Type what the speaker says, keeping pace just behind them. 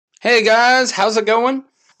Hey guys, how's it going?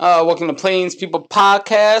 Welcome to Plains People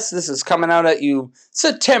Podcast. This is coming out at you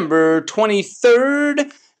September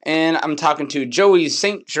 23rd, and I'm talking to Joei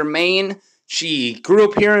St Germain. She grew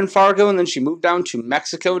up here in Fargo, and then she moved down to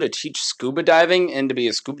Mexico to teach scuba diving and to be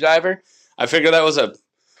a scuba diver. I figured that was a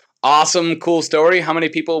awesome, cool story. How many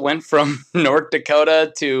people went from North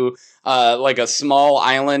Dakota to like a small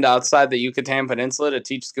island outside the Yucatan Peninsula to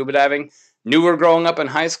teach scuba diving? Knew her growing up in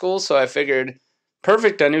high school, so I figured,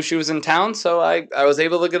 perfect. I knew she was in town, so I was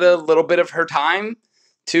able to get a little bit of her time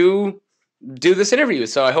to do this interview.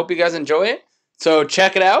 So I hope you guys enjoy it. So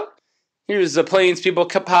check it out. Here's the Plains People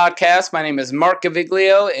Podcast. My name is Mark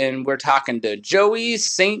Gaviglio, and we're talking to Joei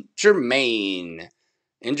St Germain.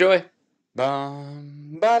 Enjoy.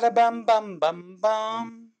 Bum bada bum bum bum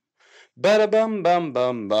bum bada bum bum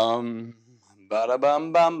bum bum bada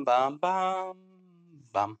bum bum bum bum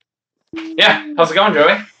bum. Yeah, how's it going,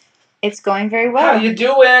 Joey? It's going very well. How you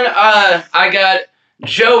doing? I got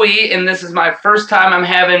Joey, and this is my first time I'm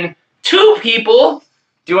having two people.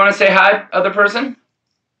 Do you want to say hi, other person?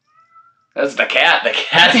 That's the cat. The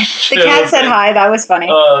cat. The cat said hi. That was funny.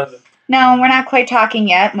 No, we're not quite talking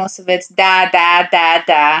yet. Most of it's da, da, da,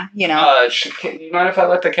 da, you know. You mind if I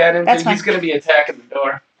let the cat in? That's fine. He's going to be attacking the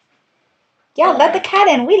door. Yeah, let the cat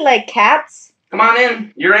in. We like cats. Come on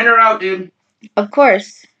in. You're in or out, dude? Of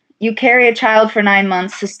course. You carry a child for 9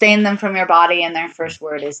 months, sustain them from your body, and their first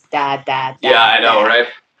word is da, da, da. Yeah, I know, right?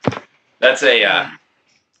 That's a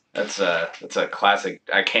classic.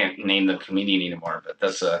 I can't name the comedian anymore, but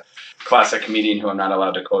that's a classic comedian who I'm not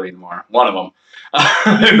allowed to quote anymore. One of them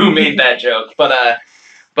who made that joke. But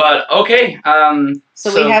okay.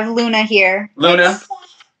 So we have Luna here. Luna,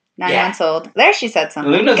 9 months old. There, she said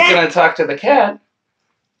something. Luna's gonna talk to the cat.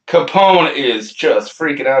 Capone is just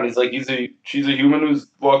freaking out. He's like, she's a human who's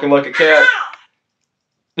walking like a cat.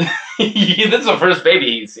 This is the first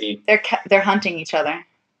baby he's seen. They're hunting each other.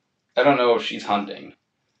 I don't know if she's hunting.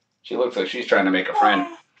 She looks like she's trying to make a friend.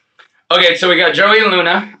 Okay, so we got Joey and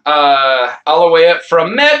Luna, all the way up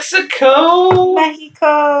from Mexico.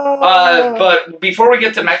 But before we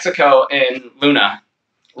get to Mexico and Luna,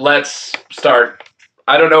 let's start.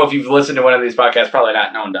 I don't know if you've listened to one of these podcasts. Probably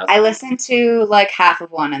not. No one does. I listened to like half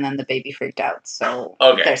of one, and then the baby freaked out. So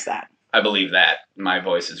there's that. I believe that. My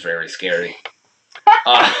voice is very scary.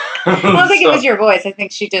 I don't think it was your voice. I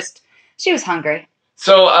think she was hungry.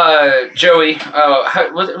 So, Joey,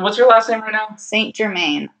 what's your last name right now? St.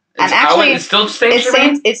 Germain. It's still St.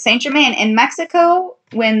 Germain? It's St. Germain. In Mexico,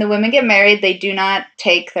 when the women get married, they do not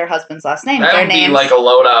take their husband's last name. That would be like a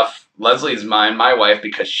load off Leslie's mind, my wife,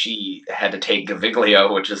 because she had to take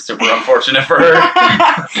Gaviglio, which is super unfortunate for her.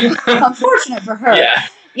 Unfortunate for her. Yeah.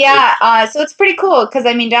 Yeah, so it's pretty cool, because,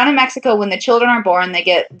 I mean, down in Mexico, when the children are born, they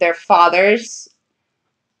get their father's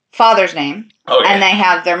name, and they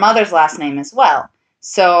have their mother's last name as well.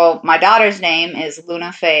 So my daughter's name is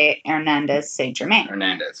Luna Fe Hernandez St. Germain.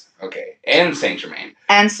 Hernandez, okay, and St. Germain.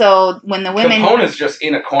 And so when the women Capone is just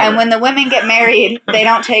in a corner. And when the women get married, they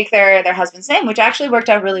don't take their husband's name, which actually worked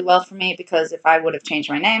out really well for me, because if I would have changed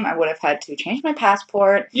my name, I would have had to change my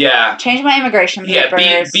passport. Yeah. Change my immigration papers.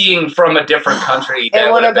 Yeah, being from a different country,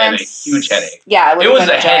 that would have been a huge headache. Yeah, it was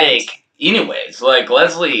a headache, anyways. Like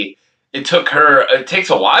Leslie. It takes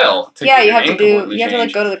a while to get your name completely you have to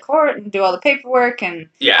like go to the court and do all the paperwork, and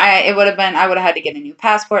I would have had to get a new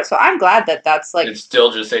passport. So I'm glad that's like, it's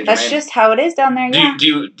still just St. Germain. That's just how it is down there.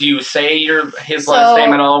 Do you say his last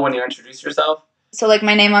name at all when you introduce yourself? So like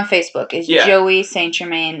my name on Facebook is Joei St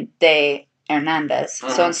Germain de Hernandez.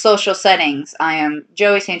 So in social settings, I am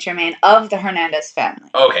Joei St Germain of the Hernandez family.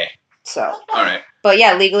 Okay. So all right. But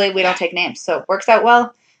yeah, legally we don't take names, so it works out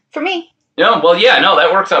well for me. No, well, yeah, no, that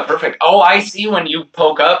works out perfect. Oh, I see when you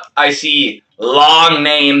poke up, I see long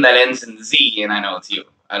name that ends in Z, and I know it's you.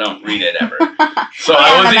 I don't read it ever. So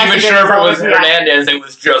I wasn't even sure if it was Hernandez. It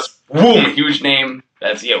was just, boom, huge name.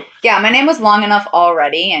 That's you. Yeah, my name was long enough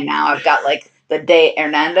already, and now I've got, like, the de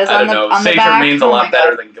Hernandez on the back. St. Germain's a lot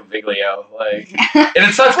better than Gaviglio. Like, and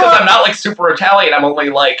it sucks because I'm not, like, super Italian. I'm only,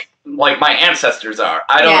 like my ancestors are.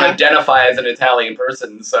 I don't identify as an Italian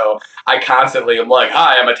person, so I constantly am like,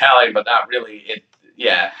 hi, I'm Italian, but not really. And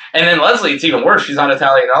then Leslie, it's even worse. She's not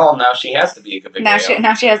Italian at all. Now she has to be a Gaviglio.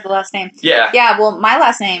 Now she has the last name. Yeah. Yeah, well, my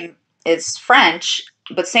last name is French,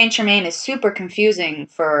 but St. Germain is super confusing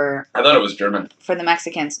for... I thought it was German. For the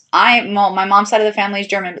Mexicans. My mom's side of the family is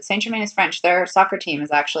German, but St. Germain is French. Their soccer team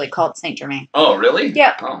is actually called St. Germain. Oh, really?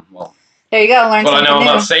 Yeah. Oh, well... There you go. Learn something new. Well, I know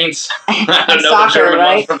about Saints. I know soccer, the German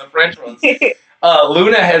right? ones from the French ones.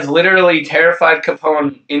 Luna has literally terrified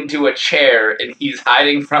Capone into a chair, and he's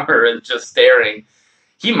hiding from her and just staring.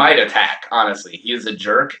 He might attack, honestly. He is a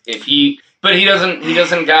jerk. If he But he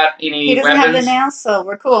doesn't got any He doesn't weapons. have the nails, so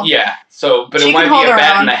we're cool. Yeah. So, but She it might can hold be a her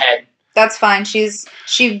bat own. in the head. That's fine.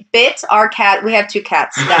 She bit our cat. We have 2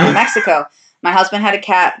 cats down in Mexico. My husband had a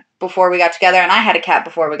cat before we got together, and I had a cat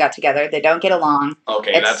before we got together. They don't get along.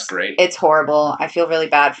 Okay, that's great. It's horrible. I feel really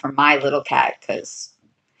bad for my little cat because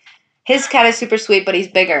his cat is super sweet, but he's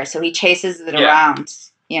bigger, so he chases it around,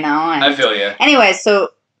 And, I feel you. Anyway, so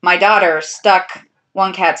my daughter stuck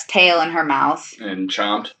one cat's tail in her mouth. And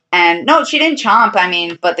chomped? And no, she didn't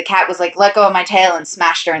chomp, but the cat was like, let go of my tail and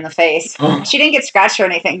smashed her in the face. She didn't get scratched or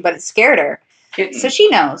anything, but it scared her. Kitten. So she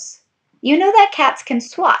knows. You know that cats can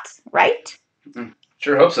swat, right?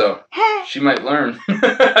 Sure hope so. She might learn.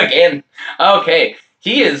 Again. Okay.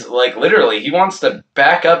 He is, literally, he wants to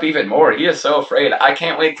back up even more. He is so afraid. I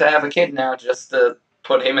can't wait to have a kid now just to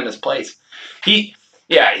put him in his place. He,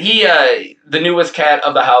 the newest cat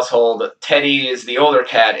of the household, Teddy is the older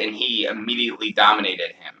cat, and he immediately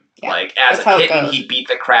dominated him. Yeah, as a kitten, he beat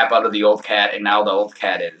the crap out of the old cat, and now the old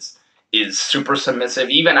cat is super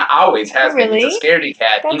submissive. Even always has been. He's a scaredy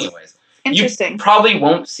cat anyways. Interesting. You probably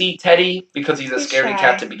won't see Teddy because he's a scaredy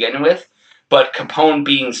cat to begin with, but Capone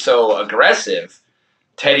being so aggressive,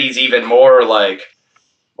 Teddy's even more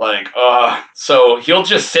so he'll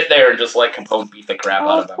just sit there and just let Capone beat the crap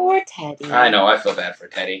out of him. Poor Teddy. I know, I feel bad for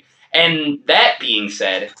Teddy. And that being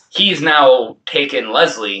said, he's now taken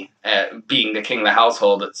Leslie being the king of the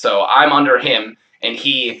household, so I'm under him, and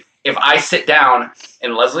if I sit down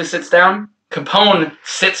and Leslie sits down, Capone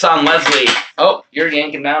sits on Leslie. Oh, you're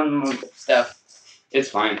yanking down stuff. It's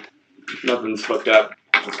fine. Nothing's hooked up.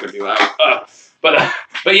 It's gonna be loud.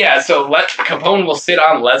 But yeah, so Capone will sit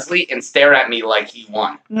on Leslie and stare at me like he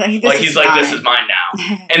won. He's like, this is mine now.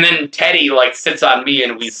 And then Teddy sits on me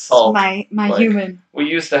and we sulk. My human. We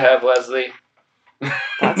used to have Leslie.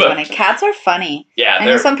 That's funny. Cats are funny. Yeah, I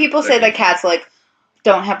know some people say that cats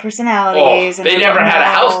don't have personalities. They never had a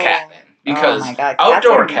house cat then. Because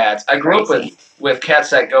outdoor cats, I grew up with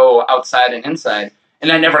cats that go outside and inside,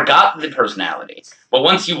 and I never got the personality. But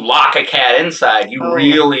once you lock a cat inside, you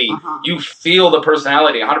really, you feel the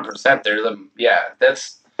personality 100%.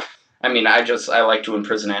 I like to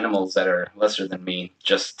imprison animals that are lesser than me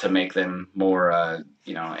just to make them more,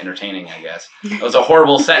 entertaining, I guess. It was a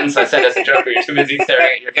horrible sentence I said as a joke, but you're too busy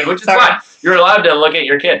staring at your kid, which is fine. You're allowed to look at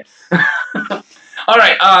your kid. All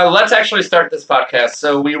right, let's actually start this podcast.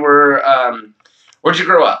 So we were, where'd you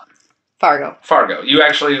grow up? Fargo.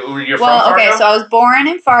 You're from Fargo? Okay, so I was born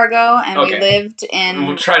in Fargo, and we lived in...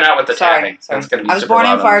 We'll try not with the tapping. That's going to be I was born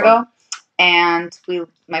in Fargo, and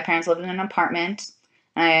my parents lived in an apartment.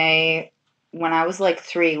 When I was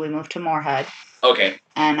 3, we moved to Moorhead. Okay.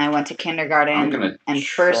 And I went to kindergarten and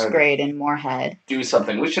first grade in Moorhead. Do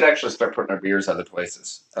something. We should actually start putting our beers other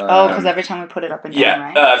places. Because every time we put it up and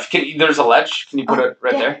down, right? There's a ledge. Can you put it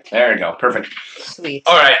right there? There you go. Perfect. Sweet.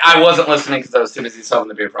 All right. I wasn't listening because I was too busy solving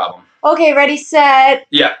the beer problem. Okay, ready, set.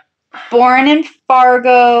 Yeah. Born in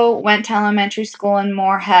Fargo, went to elementary school in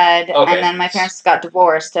Moorhead, and then my parents got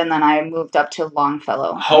divorced, and then I moved up to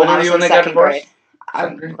Longfellow. How old were you when they got divorced? I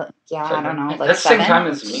don't know, that's 7? The same time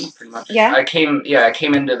as me, pretty much. Yeah. I came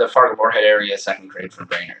into the Fargo Moorhead area 2nd grade from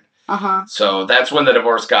Brainerd. So that's when the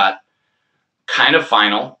divorce got kind of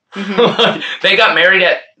final. They got married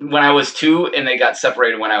when I was 2, and they got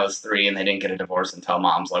separated when I was 3, and they didn't get a divorce until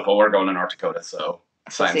Mom's like, well, we're going to North Dakota, so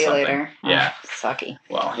sign see you something. Later. Yeah. Sucky.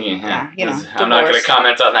 Well, I'm not going to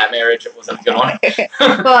comment on that marriage. It wasn't a good one.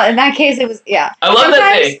 Well, in that case, it was, I love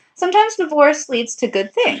that sometimes divorce leads to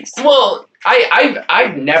good things. Well,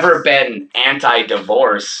 I've never been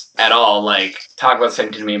anti-divorce at all. Talk about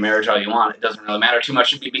same-to-me marriage all you want. It doesn't really matter too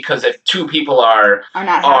much because if 2 people are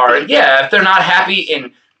not happy. If they're not happy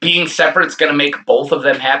and being separate is going to make both of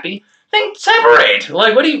them happy, then separate.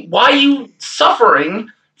 Why are you suffering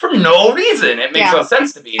for no reason? It makes no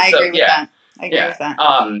sense to me. I agree with that. I agree with that.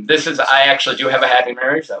 I actually do have a happy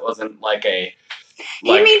marriage. That wasn't a...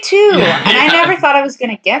 me too. And I never thought I was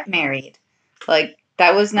going to get married.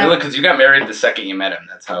 That was never... Because you got married the second you met him.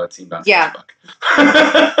 That's how it seemed on Facebook.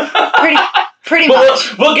 Pretty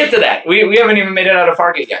much. We'll get to that. We haven't even made it out of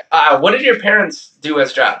Fargo yet. What did your parents do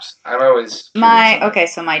as jobs? I'm always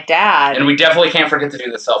curious. So my dad... And we definitely can't forget to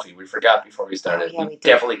do the selfie. We forgot before we started. We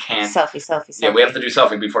definitely can't. Selfie. Yeah, we have to do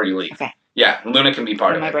selfie before you leave. Okay. Yeah, Luna can be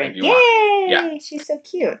part of my it brain. If you want. Yay! She's so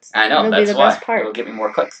cute. I know, It'll that's be the why. Best part. It'll give me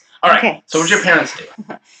more clicks. All right, okay. So what did your parents do?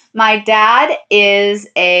 My dad is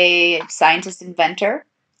a scientist inventor.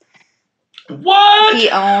 What? He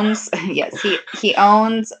owns he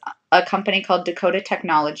owns a company called Dakota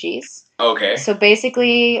Technologies. Okay. So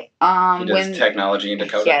basically, he does technology in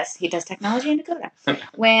Dakota. Yes, he does technology in Dakota.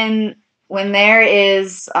 when there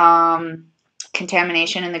is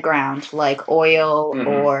contamination in the ground, like oil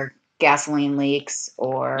or gasoline leaks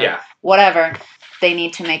or whatever, they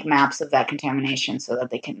need to make maps of that contamination so that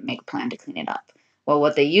they can make a plan to clean it up. Well,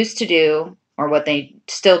 what they used to do, or what they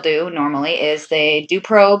still do normally, is they do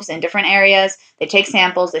probes in different areas. They take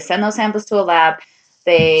samples. They send those samples to a lab.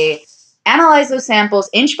 They analyze those samples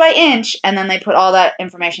inch by inch, and then they put all that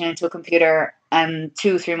information into a computer, and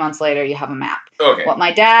 2-3 months later, you have a map. Okay. What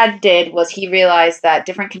my dad did was he realized that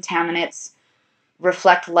different contaminants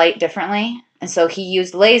reflect light differently. And so he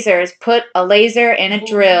used lasers, put a laser in a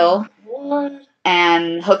drill,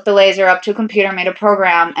 and hooked the laser up to a computer, made a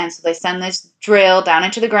program. And so they send this drill down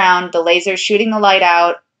into the ground, the laser's shooting the light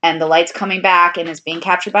out, and the light's coming back and is being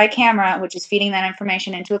captured by a camera, which is feeding that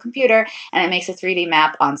information into a computer, and it makes a 3D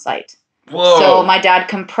map on site. Whoa. So my dad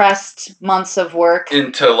compressed months of work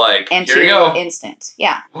into here you go. Instant.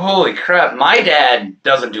 Yeah. Holy crap. My dad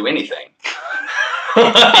doesn't do anything.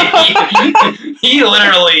 he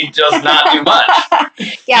literally does not do much.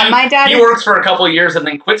 Yeah, my dad. He works for a couple of years and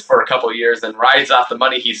then quits for a couple of years and rides off the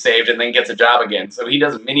money he saved and then gets a job again. So he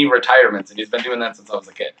does mini retirements, and he's been doing that since I was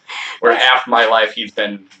a kid. Where half my life he's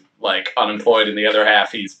been unemployed, and the other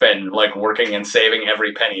half he's been working and saving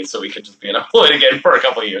every penny so he could just be unemployed again for a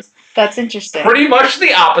couple of years. That's interesting. Pretty much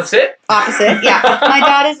the opposite. Opposite, yeah. My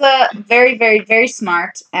dad is a very, very, very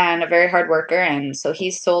smart and a very hard worker, and so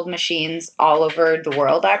he's sold machines all over the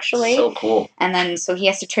world, actually. So cool. And then so he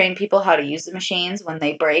has to train people how to use the machines when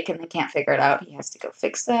they break and they can't figure it out. He has to go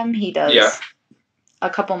fix them. He does. Yeah.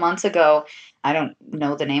 A couple months ago, I don't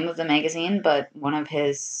know the name of the magazine, but one of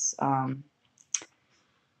his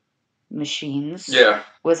machines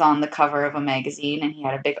was on the cover of a magazine, and he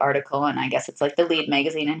had a big article, and I guess it's the lead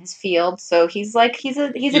magazine in his field. So he's a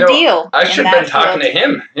deal. I should have been talking to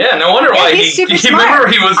him. Yeah, no wonder why he's super smart. Remember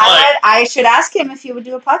he was I should ask him if he would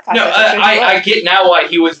do a podcast. No, I get now why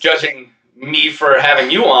he was judging me for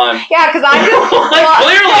having you on. Yeah, because I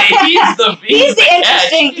clearly he's the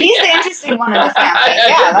interesting one of the family.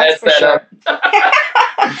 Yeah, that's for sure.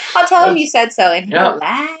 I'll tell him you said so, and he'll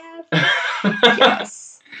laugh. Yes.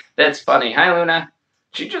 That's funny. Hi, Luna.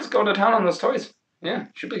 She just go to town on those toys. Yeah,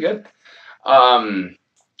 should be good.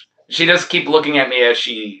 She does keep looking at me as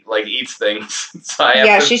she eats things.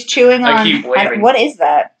 So she's chewing on. I keep waving. What is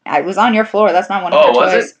that? I was on your floor. That's not one of her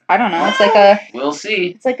toys. Was it? I don't know. It's like a. We'll see.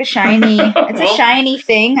 It's like a shiny. It's a shiny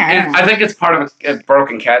thing. I think it's part of a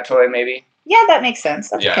broken cat toy, maybe. Yeah, that makes sense.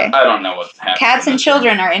 That's okay. I don't know what happened. Cats and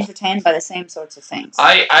children are entertained by the same sorts of things.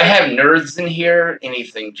 I have nerds in here.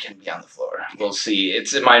 Anything can be on the floor. We'll see.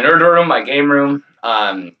 It's in my nerd room, my game room.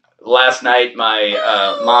 Last night, my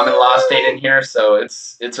mom-in-law stayed in here, so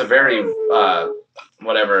it's a very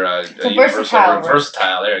versatile.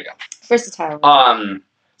 There you go. Versatile.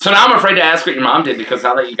 So now I'm afraid to ask what your mom did, because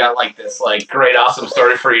now that you got this great awesome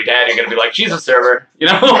story for your dad, you're gonna be like, she's a server, or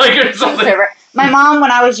something. My mom,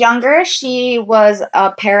 when I was younger, she was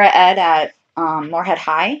a para-ed at Moorhead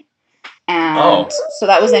High, and so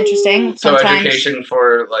that was interesting. So education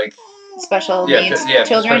for special needs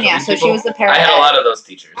children. Yeah, so she was the para-ed. I had a lot of those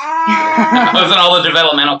teachers. I was in all the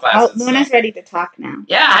developmental classes. Oh, Luna's ready to talk now.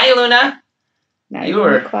 Yeah, hi Luna. Now you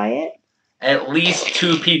were quiet. At least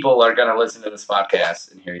 2 people are going to listen to this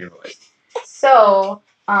podcast and hear your voice. So,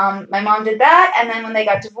 my mom did that, and then when they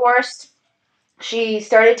got divorced, she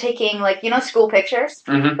started taking, school pictures,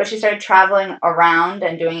 but she started traveling around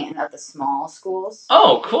and doing it at the small schools.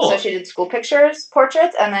 Oh, cool. So she did school pictures,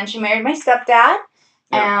 portraits, and then she married my stepdad.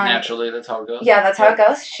 Yeah, naturally, that's how it goes. Yeah, that's how it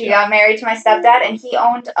goes. She got married to my stepdad, and he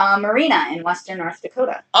owned a marina in western North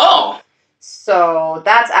Dakota. Oh! So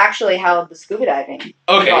that's actually how the scuba diving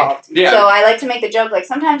evolved. Yeah. So I like to make the joke,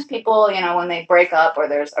 sometimes people, when they break up or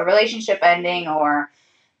there's a relationship ending or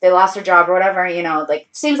they lost their job or whatever, it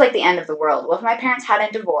seems like the end of the world. Well, if my parents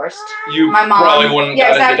hadn't divorced, my mom probably wouldn't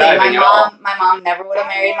have gotten into diving at all. My mom never would have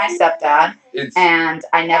married my stepdad, and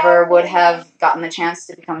I never would have gotten the chance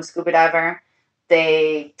to become a scuba diver.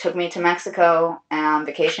 They took me to Mexico on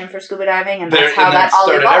vacation for scuba diving, and that's how that all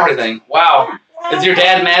started evolved. Everything. Wow. Is your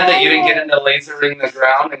dad mad that you didn't get into lasering the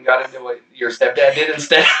ground and got into what your stepdad did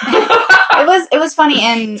instead? It was funny.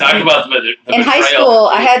 Talk about in high school,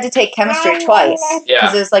 I had to take chemistry twice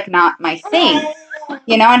because it was not my thing,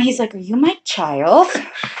 And he's like, "Are you my child?"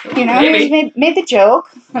 He made the joke.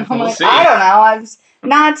 And I'm like, I don't know.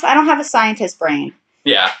 I don't have a scientist brain.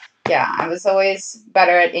 Yeah. Yeah, I was always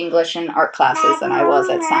better at English and art classes than I was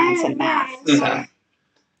at science and math. So.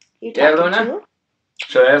 Luna?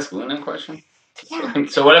 Should I ask Luna a question? Yeah.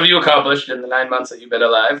 So what have you accomplished in the 9 months that you've been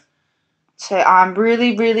alive? So I'm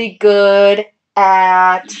really, really good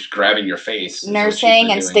at just grabbing your face.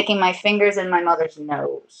 Nursing and sticking my fingers in my mother's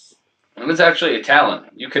nose. It was actually a talent.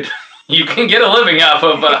 You could You can get a living off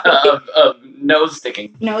of nose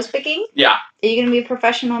sticking. Nose picking? Yeah. Are you going to be a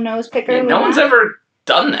professional nose picker? Yeah, no one's ever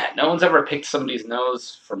done that. No one's ever picked somebody's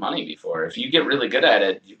nose for money before. If you get really good at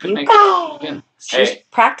it, you can make it. She's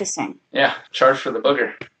practicing. Yeah, charge for the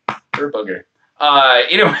booger. For booger.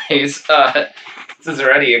 Anyways, this is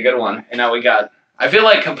already a good one. And now I feel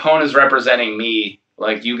like Capone is representing me.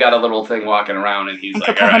 Like, you got a little thing walking around, and he's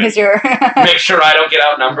like, Capone all right, is your... make sure I don't get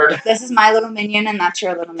outnumbered. This is my little minion, and that's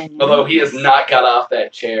your little minion. Although he has not got off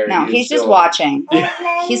that chair. No, he's just watching.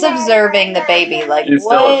 He's observing the baby. Like, he's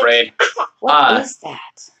still afraid. What is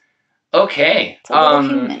that? Okay. It's a little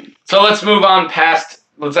human. So let's move on past...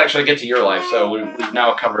 Let's actually get to your life. So we've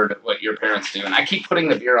now covered what your parents do. And I keep putting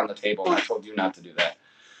the beer on the table, and I told you not to do that.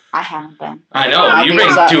 I haven't been. I know. You've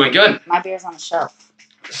been doing good. My beer's on the shelf.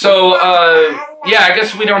 So, yeah, I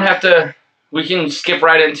guess we don't have to... We can skip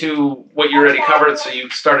right into what you already covered. So you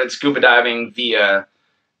started scuba diving via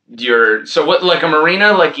your... So what, like a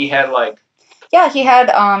marina? Like he had like... Yeah, he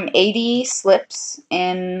had 80 slips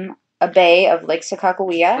in a bay of Lake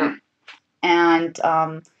Sakakawea. And,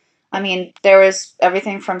 I mean, there was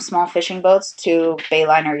everything from small fishing boats to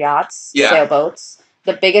bayliner yachts, sailboats.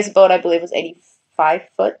 The biggest boat, I believe, was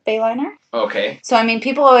 85-foot bayliner. Okay. So, I mean,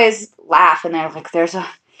 people always laugh, and they're like, there's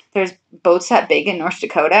boats that big in North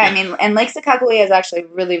Dakota. I mean, and Lake Sakakawea is actually a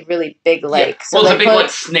really, really big lake. Yeah. Well, it's a big, like,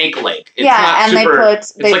 snake lake.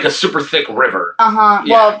 It's it's like a super thick river. Uh-huh.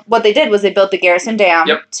 Yeah. Well, what they did was they built the Garrison Dam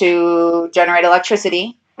to generate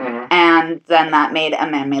electricity, and then that made a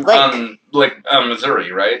man-made lake.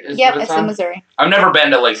 Missouri, right? Yep, it's the Missouri. I've never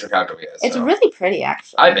been to Lake Sakakawea. So. It's really pretty,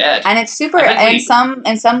 actually. I bet. And it's super. In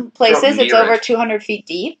some places, it's over 200 feet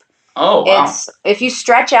deep. Oh, wow. If you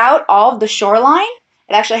stretch out all of the shoreline,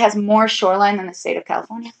 it actually has more shoreline than the state of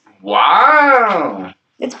California. Wow.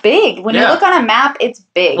 It's big. When you look on a map, it's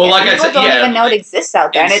big. Well, like I said, people don't even know it exists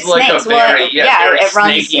out there. And it like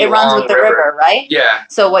snakes. It runs with the river, right? Yeah.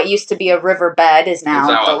 So what used to be a river bed is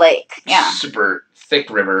now the lake. Yeah. Super thick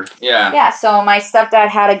river. Yeah. Yeah. So my stepdad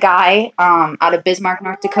had a guy out of Bismarck,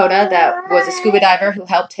 North Dakota, that was a scuba diver who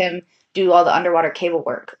helped him do all the underwater cable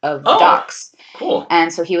work of the docks. Cool.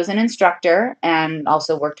 And so he was an instructor and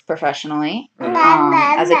also worked professionally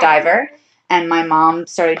as a diver. And my mom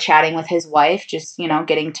started chatting with his wife, just,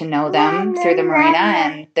 getting to know them through the marina.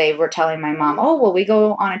 And they were telling my mom, oh, well, we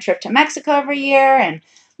go on a trip to Mexico every year. And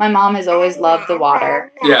my mom has always loved the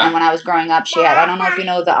water. Yeah. And when I was growing up, I don't know if you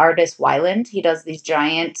know the artist Wyland. He does these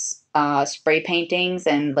giant spray paintings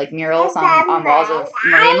and like murals on walls of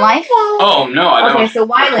marine life. Oh, no, I don't. Okay, so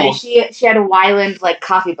Wyland, she had a Wyland like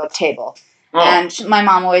coffee book table. Oh. And my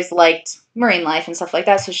mom always liked marine life and stuff like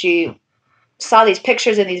that. So she saw these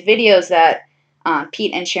pictures and these videos that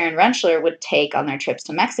Pete and Sharon Rentschler would take on their trips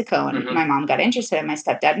to Mexico. And my mom got interested, and my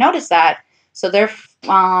stepdad noticed that. So they're,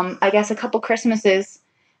 I guess a couple Christmases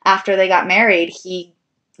after they got married, he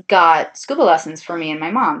got scuba lessons for me and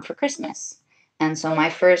my mom for Christmas. And so my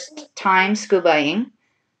first time scubaing,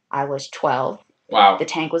 I was 12. Wow. The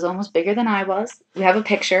tank was almost bigger than I was. We have a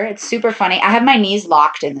picture. It's super funny. I have my knees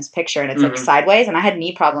locked in this picture, and it's like sideways, and I had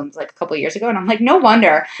knee problems like a couple of years ago, and I'm like, no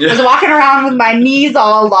wonder. I was walking around with my knees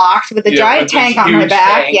all locked with a giant tank on my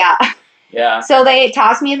back. Tank. Yeah. So they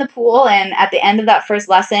tossed me in the pool, and at the end of that first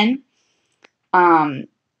lesson,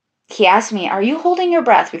 he asked me, are you holding your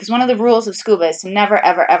breath? Because one of the rules of scuba is to never,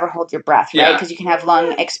 ever, ever hold your breath, right? Because you can have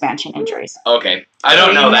lung expansion injuries. Okay. I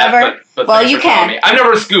don't know that, but well, you can. I've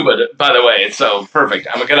never scubaed, by the way, so perfect.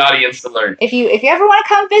 I'm a good audience to learn. If you ever want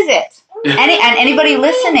to come visit, and anybody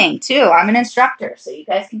listening, too, I'm an instructor, so you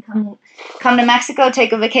guys can come to Mexico,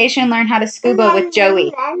 take a vacation, learn how to scuba with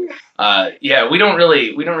Joey. Yeah, we don't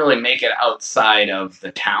really make it outside of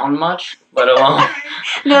the town much, let alone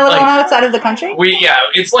outside of the country.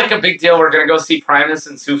 It's like a big deal. We're gonna go see Primus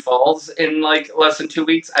in Sioux Falls in like less than 2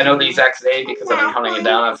 weeks. I know the exact day because I've been counting it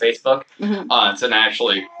down on Facebook. It's in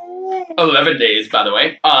actually 11 days, by the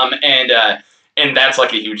way. And that's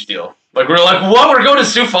like a huge deal. Like we're like, what? We're going to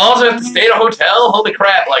Sioux Falls? We have to stay at a hotel? Holy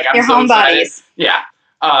crap! Like I'm so excited. Buddies. Yeah.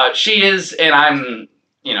 She is, and I'm.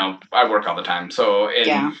 I work all the time, so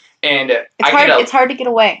and it's hard to get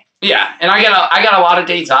away. Yeah, and I got a lot of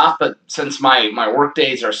days off, but since my work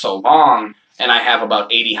days are so long, and I have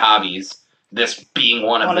about 80 hobbies, this being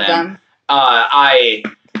one of them.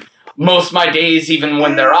 Most of my days, even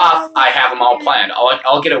when they're off, I have them all planned.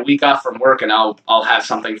 I'll get a week off from work, and I'll have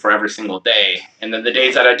something for every single day. And then the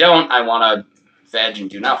days that I don't, I want to veg and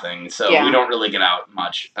do nothing. So we don't really get out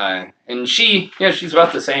much. And she's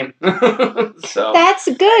about the same. So that's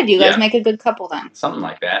good. You guys make a good couple then. Something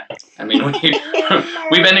like that. I mean,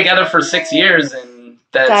 we've been together for 6 years, and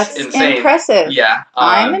That's insane. Impressive. Yeah.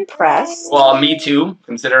 I'm impressed. Well, me too,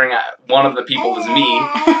 considering one of the people was me.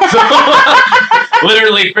 So,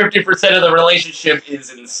 literally 50% of the relationship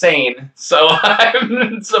is insane. So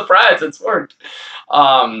I'm surprised it's worked.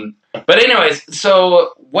 But anyways,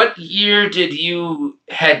 so what year did you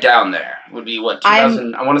head down there? Would be what,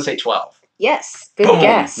 2000? I want to say 12. Yes. Good Boom.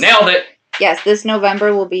 guess. Nailed it. Yes, this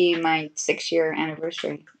November will be my 6-year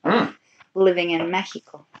anniversary of living in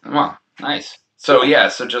Mexico. Well, nice. So,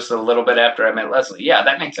 so just a little bit after I met Leslie. Yeah,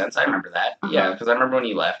 that makes sense. I remember that. Yeah, because I remember when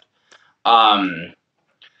you left.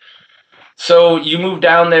 So you moved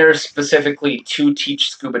down there specifically to teach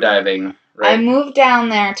scuba diving, right? I moved down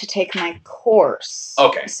there to take my course.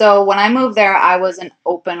 Okay. So when I moved there, I was an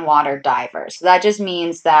open water diver. So that just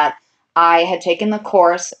means that I had taken the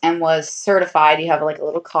course and was certified. You have like a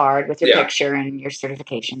little card with your picture and your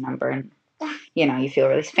certification number, and you feel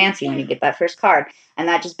really fancy when you get that first card. And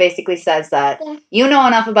that just basically says that you know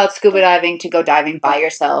enough about scuba diving to go diving by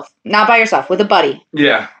yourself. Not by yourself, with a buddy.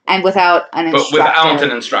 Yeah. And without an instructor. But without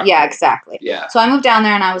an instructor. Yeah, exactly. Yeah. So I moved down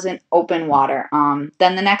there and I was in open water.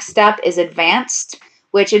 Then the next step is advanced,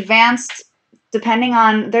 which advanced, depending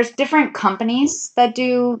on, there's different companies that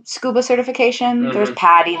do scuba certification. Mm-hmm. There's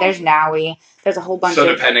PADI, there's NAUI. There's a whole bunch of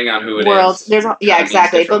depending on who it worlds. is.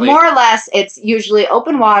 Exactly. But more or less, it's usually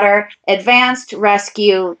open water, advanced,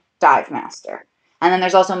 rescue, dive master. And then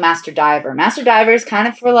there's also master diver. Master diver is kind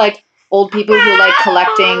of for like old people who like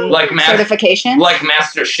collecting certification. Like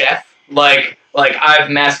master chef. Like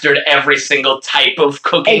I've mastered every single type of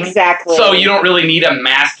cooking. Exactly. So you don't really need a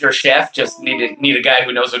master chef. Just need a guy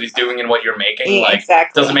who knows what he's doing and what you're making. Yeah,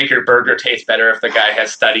 exactly. Doesn't make your burger taste better if the guy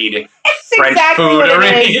has studied French food or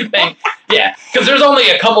anything. Yeah, because there's only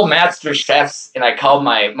a couple master chefs, and I called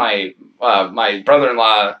my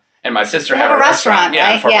brother-in-law and my sister have a restaurant.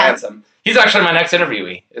 Yeah, for ransom. He's actually my next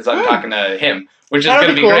interviewee. I'm talking to him, which is going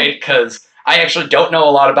to be great because I actually don't know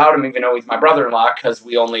a lot about him, even though he's my brother-in-law, because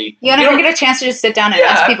we only... You never get a chance to just sit down and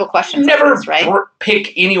ask people questions. Never like this, right?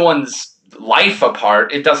 Pick anyone's life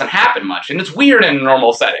apart. It doesn't happen much, and it's weird in a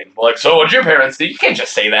normal setting. Like, so what'd your parents do? You can't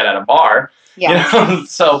just say that at a bar. Yeah.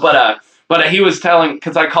 So, but he was telling,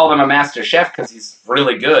 because I called him a master chef because he's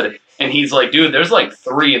really good, and he's like, dude, there's like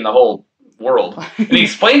 3 in the whole world. And he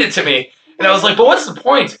explained it to me, and I was like, but what's the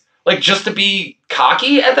point? Like, just to be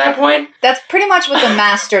cocky at that point? That's pretty much what the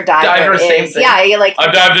master diver is. Same thing. Yeah, you're like...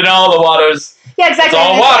 I've dived in all the waters. Yeah, exactly. It's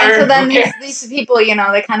all water. And so then these people,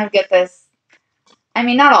 they kind of get this... I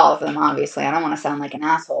mean, not all of them, obviously. I don't want to sound like an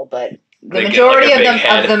asshole, but the majority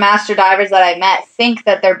of the master divers that I met think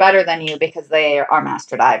that they're better than you because they are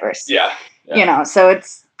master divers. Yeah. So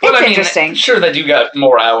it's interesting. Sure that you got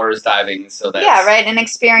more hours diving, so that's... Yeah, right? And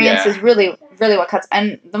experience is really, really what cuts...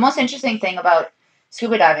 And the most interesting thing about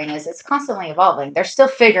scuba diving is it's constantly evolving. They're still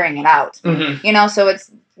figuring it out. Mm-hmm. So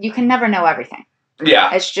you can never know everything.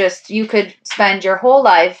 Yeah. It's just you could spend your whole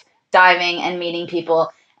life diving and meeting people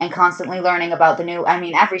and constantly learning about the new... I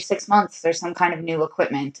mean, every 6 months there's some kind of new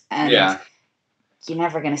equipment. And you're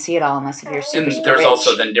never going to see it all unless you're super And there's rich.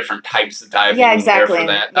 Also then different types of diving. Yeah, exactly. For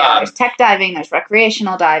that. Yeah, there's tech diving, there's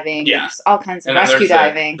recreational diving, there's all kinds of rescue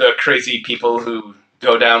diving. The crazy people who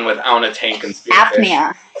go down without a tank and spearfish.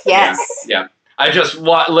 Apnea, yes. Yeah. I just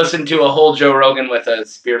listened to a whole Joe Rogan with a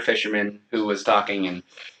spear fisherman who was talking, and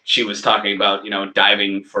she was talking about,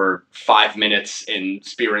 diving for 5 minutes and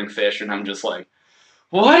spearing fish, and I'm just like,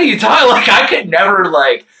 what are you talking? Like, I could never,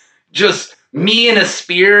 just me and a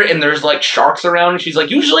spear, and there's, sharks around, and she's like,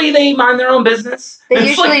 usually they mind their own business. They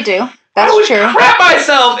usually do. That's true. I would crap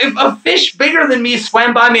myself if a fish bigger than me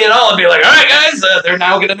swam by me at all. I'd be like, all right, guys, they're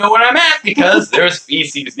now going to know where I'm at because there's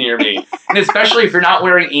feces near me. And especially if you're not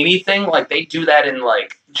wearing anything, they do that in,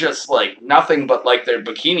 just, nothing but, their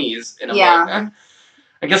bikinis. And I'm like,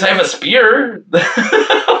 I guess I have a spear.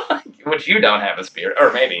 Which you don't have a spear.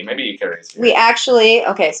 Or maybe you carry a spear. We actually,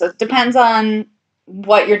 so it depends on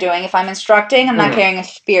what you're doing. If I'm instructing, I'm not carrying a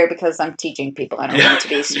spear because I'm teaching people. I don't need to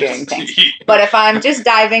be spearing things. But if I'm just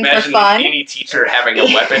diving for fun... any teacher having a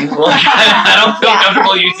weapon. I don't feel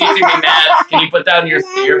comfortable you teaching me math. Can you put down your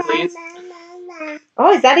spear, please?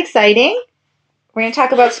 Oh, is that exciting? We're going to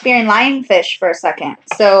talk about spearing lionfish for a second.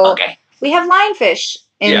 So we have lionfish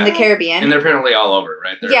in the Caribbean. And they're apparently all over,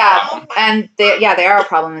 right? And they are a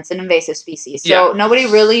problem. It's an invasive species. So nobody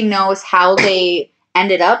really knows how they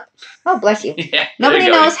ended up. Oh, bless you. Yeah, nobody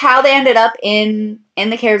knows how they ended up in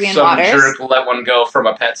the Caribbean waters. Some jerk let one go from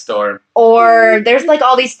a pet store. Or there's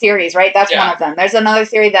all these theories, right? That's one of them. There's another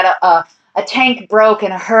theory that a tank broke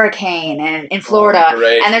in a hurricane in Florida.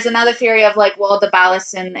 And there's another theory of like, well, the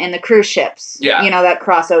ballast in the cruise ships, that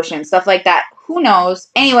cross ocean, stuff like that. Who knows?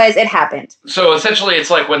 Anyways, it happened. So essentially, it's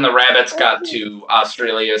like when the rabbits got to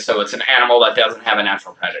Australia. So it's an animal that doesn't have a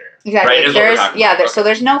natural predator. Exactly. Right? So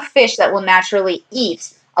there's no fish that will naturally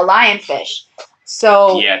eat a lionfish.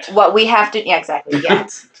 So what we have to, exactly,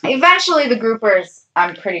 yet. Eventually, the groupers,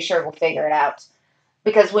 I'm pretty sure, will figure it out.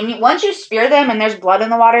 Because once you spear them and there's blood in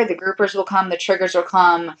the water, the groupers will come, the triggers will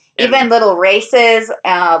come. Even little races,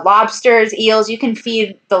 lobsters, eels, you can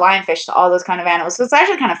feed the lionfish to all those kind of animals. So it's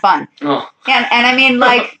actually kind of fun. Oh. And I mean,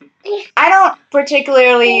 like, I don't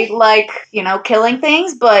particularly like, killing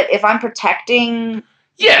things, but if I'm protecting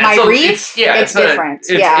my reef, it's different.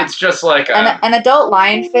 It's just like an adult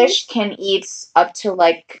lionfish can eat up to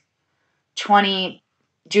like 20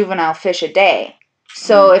 juvenile fish a day.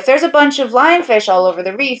 So if there's a bunch of lionfish all over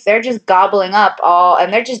the reef, they're just gobbling up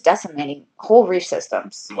and they're just decimating whole reef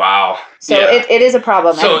systems. Wow. So it is a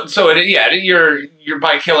problem. You're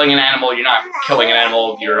by killing an animal, you're not killing an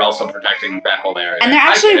animal, you're also protecting that whole area. And they're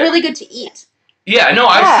actually really good to eat. Yeah, no,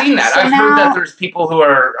 I've seen that. I've heard that there's people who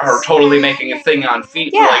are totally making a thing on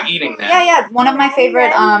feet, like eating them. Yeah. One of my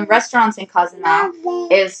favorite restaurants in Cozumel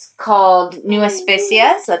is called New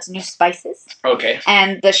Especias. That's New Spices. Okay.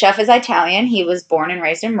 And the chef is Italian. He was born and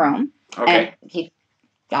raised in Rome. Okay. And he,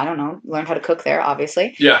 learned how to cook there,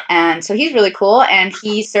 obviously. Yeah. And so he's really cool, and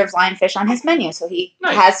he serves lionfish on his menu. So he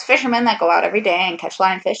has fishermen that go out every day and catch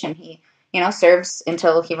lionfish, and he, serves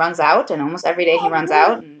until he runs out, and almost every day he runs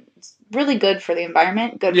out, and really good for the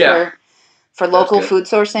environment, good for local food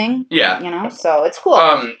sourcing. Yeah. So it's cool.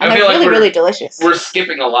 And I they're feel really, really delicious. We're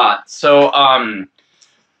skipping a lot. So,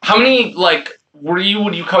 how many, would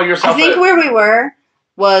you call yourself? I think where we were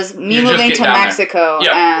was me moving to Mexico. And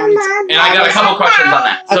I got a couple questions on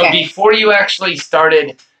that. So before you actually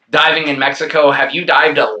started diving in Mexico, have you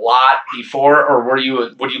dived a lot before, or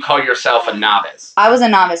would you call yourself a novice? I was a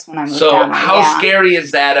novice when I moved So down there, how scary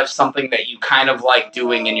is that of something that you kind of like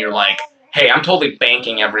doing and you're like, hey, I'm totally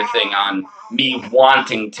banking everything on me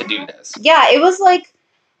wanting to do this? Yeah, it was like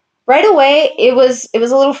right away it was a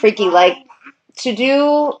little freaky. Like to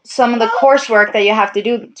do some of the coursework that you have to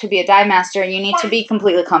do to be a dive master, you need to be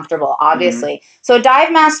completely comfortable, obviously. Mm-hmm. So a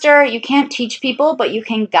dive master, you can't teach people, but you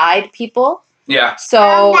can guide people. Yeah.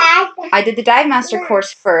 So I did the dive master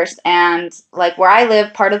course first, and like where I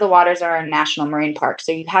live, part of the waters are a national marine park.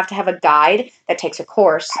 So you have to have a guide that takes a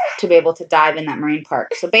course to be able to dive in that marine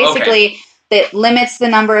park. So basically, that limits the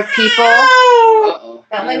number of people.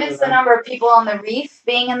 That limits the number of people on the reef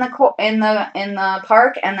being in the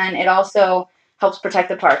park, and then it also helps protect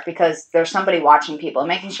the park because there's somebody watching people,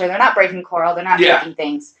 making sure they're not breaking coral, they're not breaking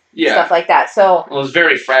things, stuff like that. So it's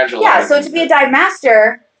very fragile. Yeah. So to be a dive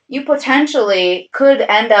master, you potentially could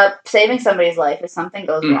end up saving somebody's life if something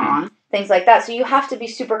goes wrong, things like that. So you have to be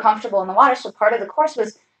super comfortable in the water. So part of the course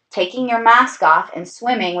was taking your mask off and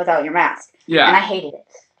swimming without your mask. Yeah. And I hated it.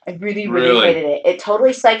 I really, really hated it. It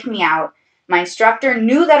totally psyched me out. My instructor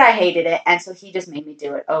knew that I hated it, and so he just made me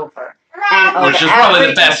do it over and over. Which is probably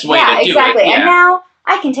the best way to do it. Exactly. And now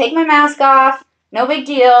I can take my mask off. No big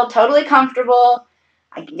deal. Totally comfortable.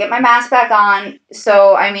 I can get my mask back on.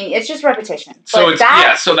 So, I mean, it's just repetition. So,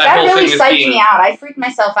 that whole really thing psyched me out. I freaked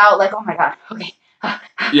myself out like, oh my God, okay.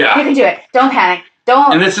 You can do it. Don't panic.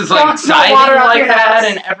 Don't. And this is like diving like that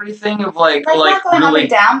and everything of like not going really up and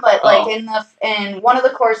down, but like in one of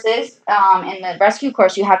the courses, in the rescue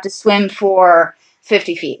course, you have to swim for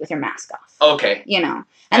 50 feet with your mask off. Okay.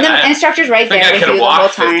 And the instructor's right there with you the whole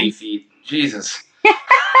time. 50 feet. Jesus.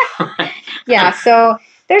 Yeah. So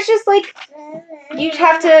there's just like you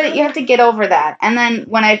have to get over that. And then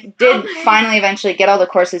when I did finally eventually get all the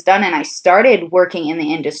courses done and I started working in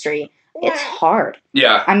the industry, it's hard.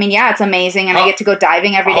 Yeah. I mean, it's amazing, and I get to go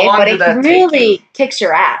diving every day, but it really kicks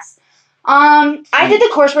your ass. I did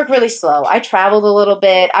the coursework really slow. I traveled a little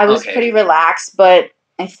bit. I was pretty relaxed, but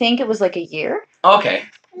I think it was like a year. Okay.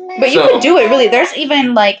 But you could do it, really. There's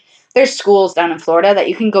even, there's schools down in Florida that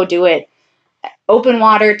you can go do it open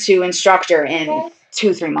water to instructor in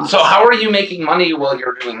 2-3 months. So how are you making money while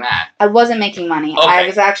you're doing that? I wasn't making money. Okay. I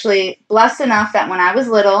was actually blessed enough that when I was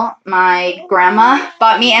little, my grandma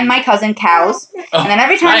bought me and my cousin cows. And then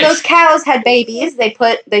every time those cows had babies,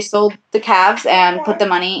 they sold the calves and put the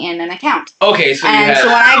money in an account. Okay, so so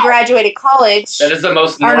when I graduated college... That is the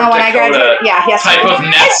most North Dakota type of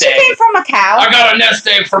nest egg. She came from a cow. I got a nest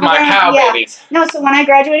egg for my cow babies. No, so when I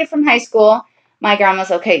graduated from high school... My grandma's,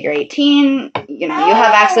 okay, you're 18, you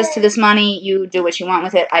have access to this money, you do what you want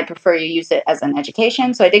with it. I prefer you use it as an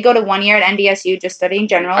education. So I did go to 1 year at NDSU just studying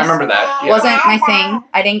generals. I remember that. Yeah. Wasn't my thing.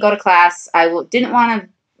 I didn't go to class. I didn't want to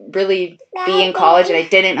really be in college and I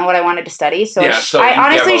didn't know what I wanted to study. So, so I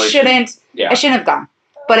honestly shouldn't. Yeah. I shouldn't have gone.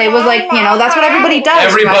 But it was like, that's what everybody does.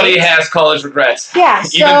 Everybody has college regrets. Yeah.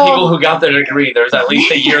 Even people who got their degree, there's at least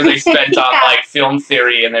a year they spent on like film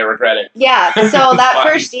theory and they regret it. Yeah. So that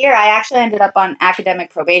first year, I actually ended up on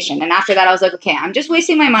academic probation, and after that, I was like, okay, I'm just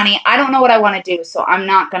wasting my money. I don't know what I want to do, so I'm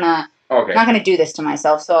not gonna do this to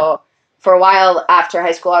myself. So for a while after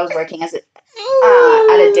high school, I was working as at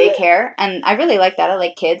a daycare, and I really liked that. I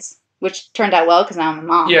like kids. Which turned out well because now I'm a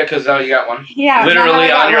mom. Yeah, because now you got one. Yeah. Literally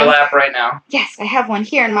on your lap right now. Yes, I have one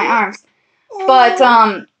here in my arms. But,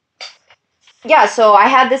 so I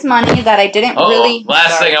had this money that I didn't really...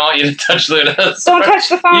 Last thing I want you to touch, Luna. Don't touch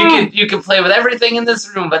the phone. You can play with everything in this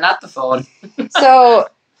room, but not the phone. So,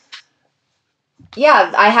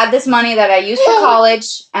 yeah, I had this money that I used for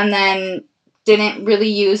college and then didn't really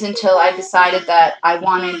use until I decided that I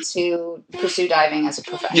wanted to pursue diving as a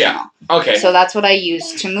professional. Yeah, okay. So that's what I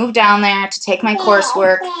used to move down there, to take my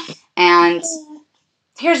coursework, and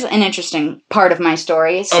here's an interesting part of my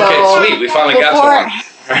story. So okay, sweet. We finally got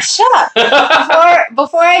to one. Shut up.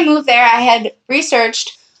 Before I moved there, I had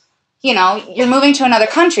researched, you're moving to another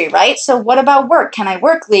country, right? So what about work? Can I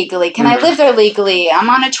work legally? Can I live there legally? I'm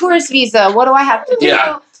on a tourist visa. What do I have to do?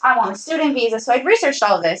 Yeah. I want a student visa. So I'd researched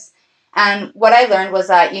all of this. And what I learned was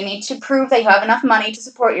that you need to prove that you have enough money to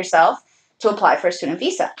support yourself to apply for a student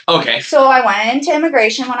visa. Okay. So I went into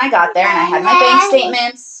immigration when I got there, and I had my bank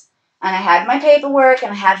statements, and I had my paperwork,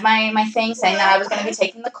 and I had my thing saying that I was going to be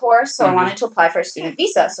taking the course, so I wanted to apply for a student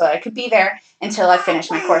visa so I could be there until I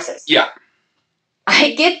finished my courses. Yeah.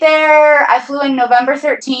 I get there, I flew in November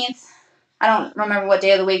 13th. I don't remember what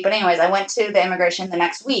day of the week, but anyways, I went to the immigration the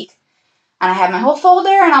next week. And I had my whole folder,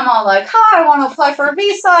 and I'm all like, hi, I want to apply for a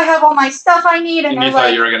visa. I have all my stuff I need. And you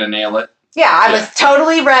thought you were going to nail it? Yeah, I was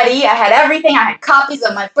totally ready. I had everything. I had copies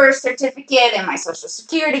of my birth certificate and my social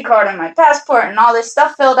security card and my passport and all this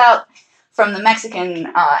stuff filled out from the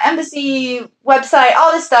Mexican embassy website,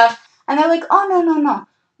 all this stuff. And they're like, oh, no.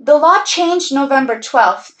 The law changed November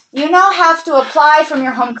 12th. You now have to apply from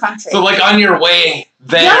your home country. So, like, on your way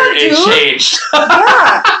there, it changed.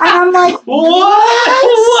 Yeah. And I'm like,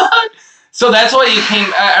 what? So that's why you came.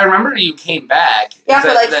 I remember you came back. Yeah,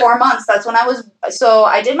 for like 4 months. That's when I was. So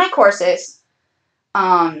I did my courses.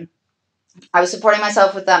 I was supporting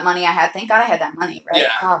myself with that money I had. Thank God I had that money, right?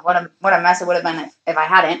 Yeah. Oh, what a mess it would have been if I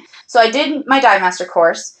hadn't. So I did my dive master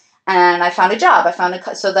course, and I found a job.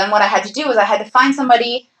 So then what I had to do was I had to find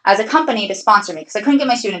somebody as a company to sponsor me because I couldn't get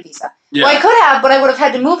my student visa. Yeah. Well, I could have, but I would have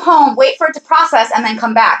had to move home, wait for it to process, and then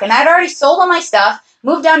come back. And I'd already sold all my stuff,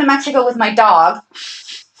 moved down to Mexico with my dog.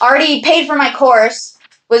 Already paid for my course,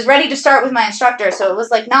 was ready to start with my instructor, so it was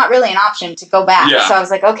like not really an option to go back. Yeah. So I was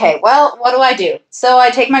like, okay, well, what do I do? So I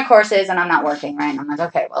take my courses and I'm not working, right? And I'm like,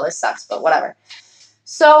 okay, well, this sucks, but whatever.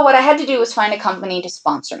 So what I had to do was find a company to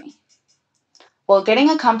sponsor me. Well, getting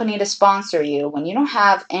a company to sponsor you when you don't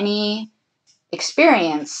have any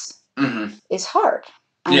experience is hard.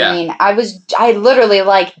 I mean, I literally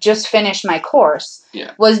like just finished my course.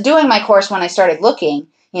 Yeah. Was doing my course when I started looking.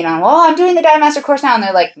 I'm doing the dive master course now, and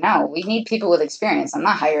they're like, no, we need people with experience. I'm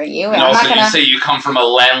not hiring you. And I'm also, not gonna... you say you come from a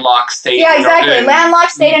landlocked state. Yeah, exactly.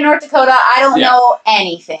 Landlocked state in North Dakota. I don't know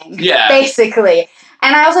anything. Yeah. Basically.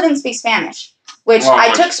 And I also didn't speak Spanish, which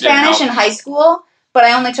I took Spanish in high school, but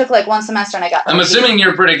I only took like one semester, and I got... I'm assuming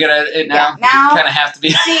you're pretty good at it now. Yeah, now... You kind of have to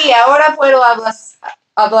be. Sí, ahora puedo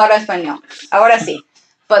hablar español. Ahora sí.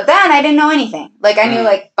 But then I didn't know anything. Like I knew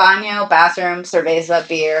like baño, bathroom, cerveza,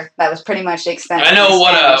 beer. That was pretty much the extent. I know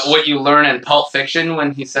what you learn in Pulp Fiction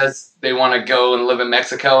when he says they want to go and live in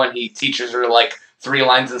Mexico and he teaches her like 3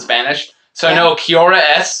 lines in Spanish. So I know "Que hora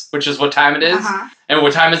es," which is what time it is, and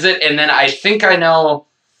what time is it. And then I think I know.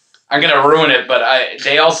 I'm gonna ruin it, but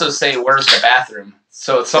they also say "Where's the bathroom?"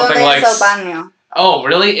 So it's something like. Baño. Oh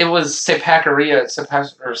really? It was "Sepacaria"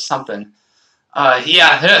 or something.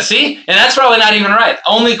 Yeah, see? And that's probably not even right.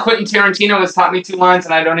 Only Quentin Tarantino has taught me 2 lines,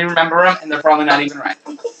 and I don't even remember them, and they're probably not even right.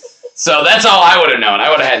 So that's all I would have known. I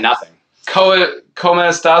would have had nothing. Como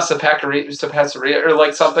estas, sepacaria, or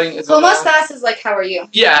like something? Como estas is like, how are you?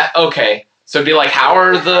 Yeah, okay. So it'd be like, how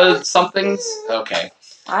are the somethings? Okay.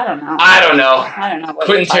 I don't know. I don't know. What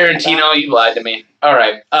Quentin Tarantino, you lied to me. All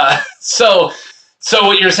right. So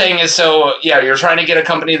what you're saying is, you're trying to get a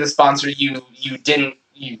company to sponsor you. You didn't.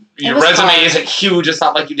 Your resume isn't huge. It's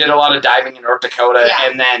not like you did a lot of diving in North Dakota,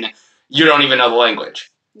 and then you don't even know the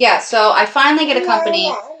language. Yeah, so I finally get a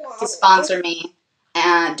company to sponsor me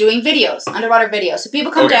doing videos, underwater videos. So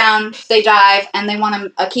people come down, they dive, and they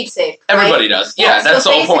want a keepsake. Everybody does. Yeah, that's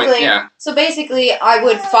the whole point. Yeah. So basically, I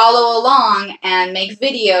would follow along and make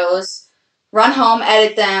videos, run home,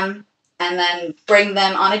 edit them, and then bring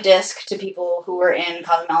them on a disc to people who were in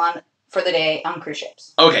Cozumel for the day on cruise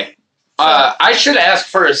ships. Okay. I should ask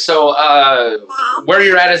first. So, where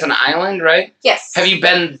you're at is an island, right? Yes. Have you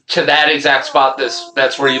been to that exact spot?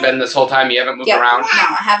 That's where you've been this whole time. You haven't moved around. No,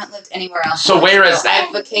 I haven't lived anywhere else. So where is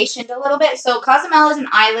that? I've vacationed a little bit. So Cozumel is an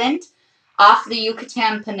island off the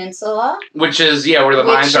Yucatan Peninsula, which is where the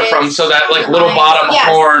mines are from. So that little bottom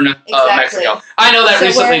horn of Mexico. I know that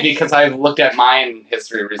recently because I've looked at Mayan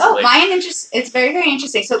history recently. Oh, Mayan it's very, very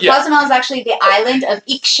interesting. So Cozumel is actually the island of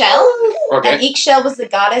Ixchel, and Ixchel was the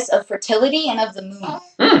goddess of fertility and of the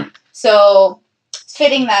moon. So it's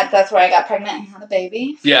fitting that's where I got pregnant and had a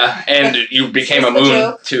baby. Yeah, and you became a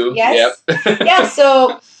moon too. Yes.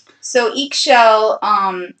 Yep. So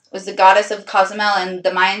Ixchel was the goddess of Cozumel, and the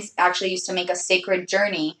Mayans actually used to make a sacred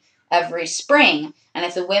journey every spring. And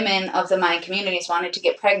if the women of the Mayan communities wanted to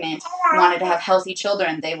get pregnant and wanted to have healthy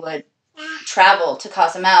children, they would travel to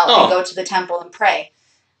Cozumel and go to the temple and pray.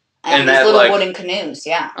 And these little wooden canoes,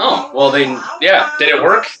 Oh, well, did it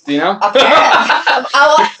work? Do you know?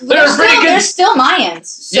 They're still Mayans,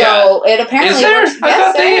 so it apparently is there? Works.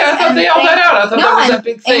 I thought they all died out. I thought that was a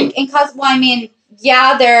big thing.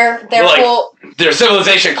 They're whole. Their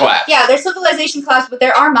civilization collapsed. Yeah, their civilization collapsed, but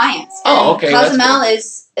there are Mayans. Oh, okay. Cozumel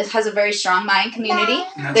has a very strong Mayan community.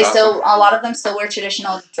 A lot of them still wear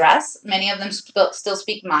traditional dress. Many of them still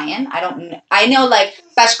speak Mayan. I know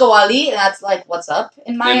Peshkawali, that's what's up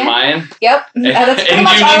in Mayan. In Mayan? Yep. That's pretty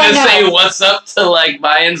much all I know. And you need to say what's up to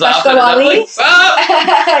Mayans often. What's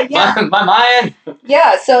up? My Mayan.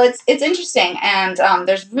 Yeah, so it's interesting, and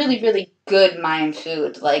there's really, really good Mayan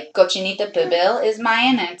food. Like cochinita pibil is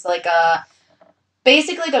Mayan, and it's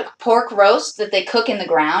basically a pork roast that they cook in the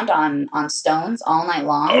ground on stones all night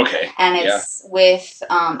long. Okay. And it's with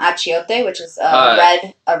achiote, which is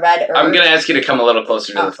a red herb. I'm going to ask you to come a little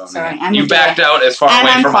closer to the phone. Sorry. You backed out as far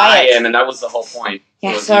away from my end, and that was the whole point.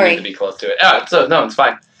 Yeah, sorry. You need to be close to it. No, it's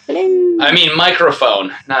fine. Hello. I mean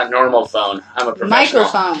microphone, not normal phone. I'm a professional.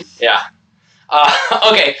 Microphone. Yeah.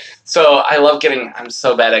 Okay, so I'm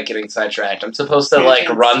so bad at getting sidetracked. I'm supposed to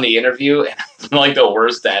run the interview, and I'm the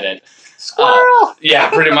worst at it. Squirrel!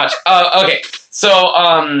 Yeah, pretty much. Okay,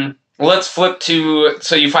 so let's flip to,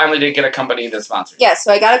 so you finally did get a company that sponsored you. Yeah,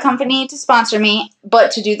 so I got a company to sponsor me,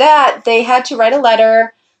 but to do that, they had to write a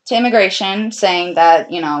letter to immigration saying that,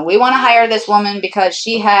 we want to hire this woman because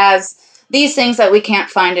she has these things that we can't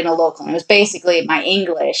find in a local. And it was basically my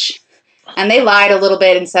English. And they lied a little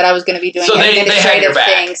bit and said I was going to be doing administrative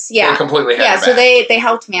things. Yeah, they completely had your back. So they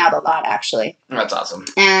helped me out a lot, actually. That's awesome.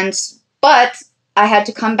 But I had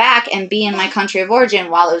to come back and be in my country of origin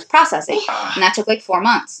while it was processing, and that took 4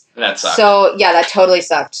 months. That sucked. So that totally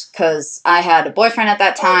sucked because I had a boyfriend at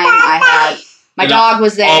that time. My dog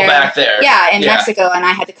was there. All back there. Yeah, in Mexico, and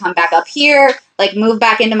I had to come back up here, move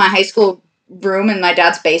back into my high school room in my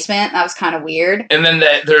dad's basement. That was kind of weird. And then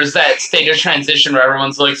there's that state of transition where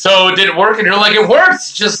everyone's like, so did it work? And you're like, it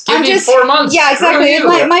worked. Just give me 4 months. Yeah, exactly.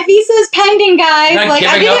 My visa is pending, guys.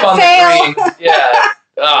 I didn't fail. Yeah.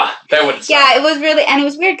 That would suck. Yeah, it was really, and it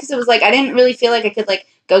was weird because it was I didn't really feel like I could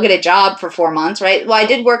go get a job for 4 months, right? Well, I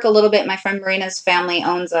did work a little bit. My friend Marina's family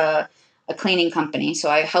owns a cleaning company, so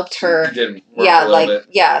I helped her. You did work a little bit.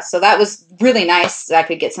 Yeah, so that was really nice. I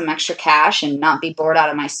could get some extra cash and not be bored out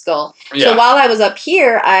of my skull. Yeah. So while I was up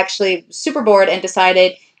here, I actually was super bored and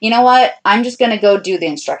decided, you know what? I'm just going to go do the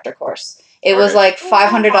instructor course. It was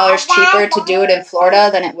 $500 cheaper to do it in Florida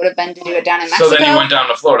than it would have been to do it down in Mexico. So then you went down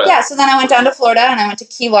to Florida. Yeah, so then I went down to Florida and I went to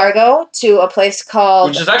Key Largo to a place called...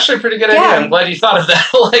 Which is actually a pretty good idea. I'm glad you thought of that.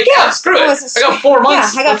 Screw it. I got 4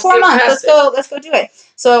 months. Yeah, I got 4 months. Let's go do it.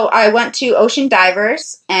 So I went to Ocean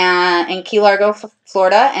Divers in Key Largo,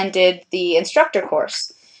 Florida, and did the instructor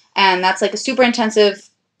course. And that's a super intensive,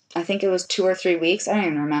 I think it was 2 or 3 weeks. I don't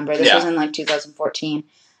even remember. This was in 2014.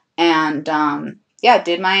 And...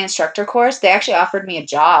 did my instructor course. They actually offered me a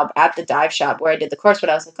job at the dive shop where I did the course,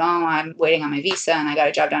 but I was like, I'm waiting on my visa, and I got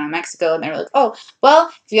a job down in Mexico. And they were like, oh,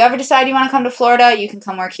 well, if you ever decide you want to come to Florida, you can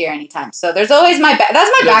come work here anytime. So there's always that's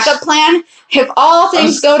my backup plan. If all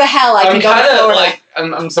things go to hell, I can go to Florida.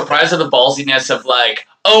 I'm surprised at the ballsiness of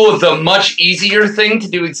the much easier thing to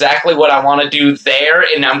do exactly what I want to do there,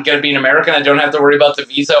 and I'm going to be an American. I don't have to worry about the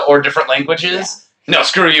visa or different languages. Yeah. No,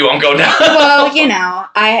 screw you, I'm going down. Well,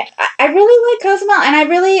 I really like Cozumel,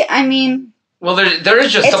 and well, there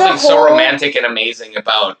is just something so romantic and amazing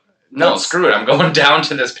about, screw it, I'm going down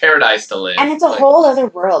to this paradise to live. And it's a whole other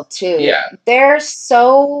world, too. Yeah. They're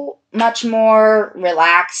so much more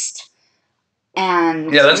relaxed,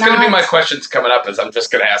 and... Yeah, that's going to be my questions coming up, is I'm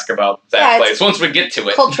just going to ask about that place once we get to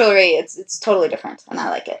it. Culturally, it's totally different, and I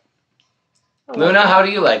like it. Luna, how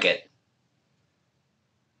do you like it?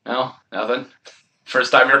 No, nothing.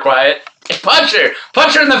 First time you're quiet. Hey, punch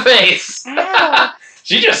her in the face.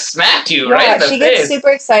 She just smacked you right in the face. She gets super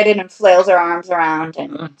excited and flails her arms around.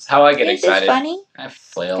 And that's how I get excited. Is this funny? I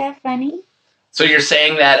flail. Is that funny? So you're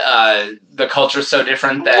saying that the culture's so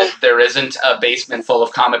different that there isn't a basement full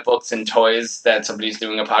of comic books and toys that somebody's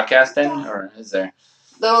doing a podcast in, or is there?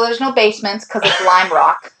 Though there's no basements because it's Lime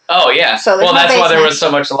Rock. Oh yeah. So well, that's why there was so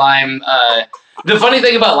much lime. The funny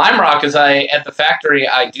thing about Lime Rock is at the factory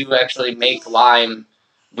I do actually make lime.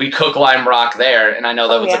 We cook Lime Rock there, and I know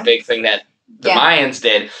that was a big thing that the Mayans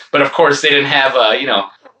did. But of course they didn't have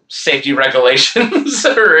safety regulations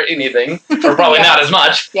or anything, or probably not as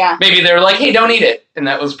much. Yeah. Maybe they were like, hey, don't eat it. And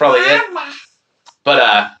that was probably it.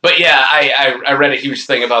 But yeah, I read a huge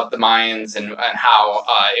thing about the Mayans and how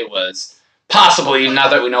it was possibly, not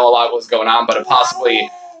that we know a lot was going on, but possibly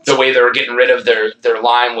the way they were getting rid of their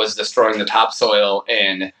lime was destroying the topsoil,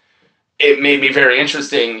 and it made me very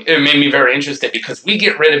interesting. It made me very interested because we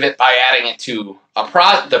get rid of it by adding it to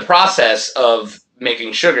the process of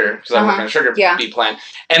making sugar, because I work on a sugar beet plant,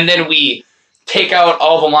 and then we take out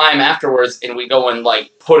all the lime afterwards, and we go and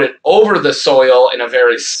put it over the soil in a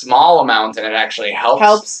very small amount, and it actually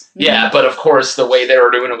helps. Mm-hmm. Yeah, but of course the way they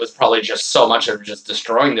were doing it was probably just so much of just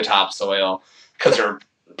destroying the topsoil, because they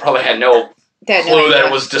probably had no clue that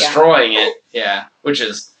it was destroying it. Yeah, which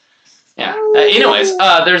is anyways,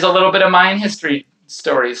 there's a little bit of Mayan history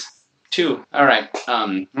stories too. All right,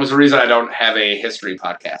 was the reason I don't have a history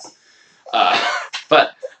podcast.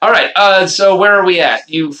 But all right, so where are we at?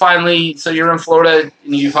 So you're in Florida,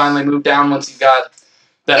 and you finally moved down once you got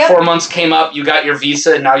that 4 months came up. You got your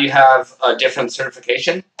visa, and now you have a different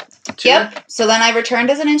certification. Yep. So then I returned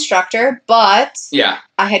as an instructor, but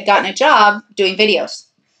I had gotten a job doing videos,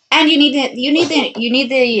 and you need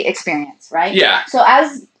the experience, right? Yeah. So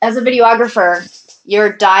as a videographer,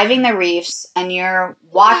 you're diving the reefs and you're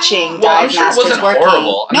watching dive masters working.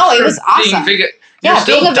 Horrible. No, it was awesome. You're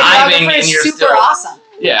still being a videographer is super awesome.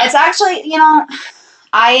 Yeah. It's actually,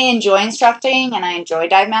 I enjoy instructing and I enjoy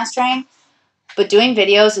dive mastering, but doing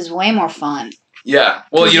videos is way more fun. Yeah.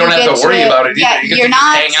 Well, you don't have to worry about it either. You're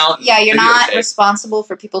not hang out. Yeah, you're not responsible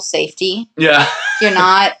for people's safety. Yeah. You're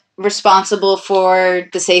not responsible for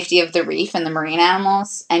the safety of the reef and the marine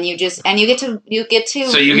animals, and you get to So you get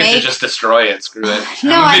to just destroy it. Screw it.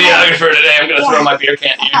 No, I'm a videographer today. I'm going to throw my beer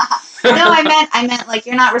can here. No, I meant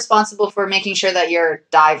you're not responsible for making sure that your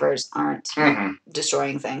divers aren't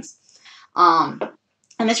destroying things.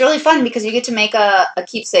 And it's really fun because you get to make a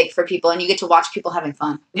keepsake for people, and you get to watch people having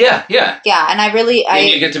fun. Yeah, yeah. Yeah, and and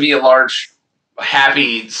you get to be a large,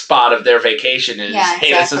 happy spot of their vacation. And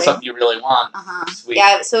hey, this is something you really want. Sweet.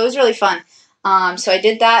 Yeah, so it was really fun. So I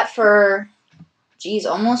did that for,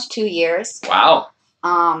 almost 2 years. Wow.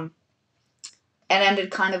 It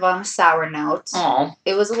ended kind of on a sour note. Oh.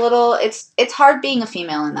 It was a little. It's hard being a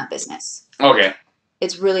female in that business. Okay.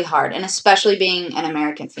 It's really hard, and especially being an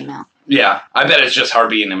American female. Yeah, I bet it's just hard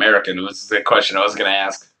being American. It was the question I was going to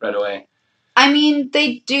ask right away. I mean,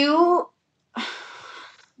 they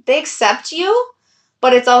accept you,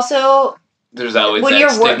 but it's also there's always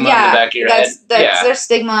that stigma in the back of your head. That's their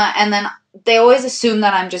stigma, and then they always assume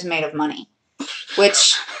that I'm just made of money.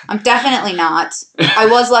 Which I'm definitely not. I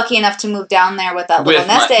was lucky enough to move down there with that little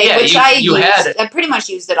nest egg, which I used. I pretty much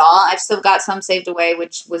used it all. I've still got some saved away,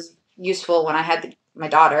 which was useful when I had my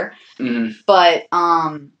daughter. Mm-hmm. But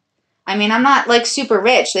I mean, I'm not super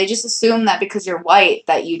rich. They just assume that because you're white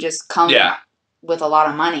that you just come with a lot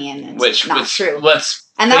of money, and it's not true. Let's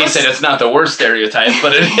face it, it's not the worst stereotype,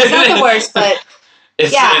 but it's not the worst, but.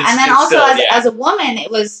 And then also as a woman, it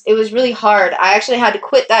was really hard. I actually had to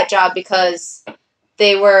quit that job because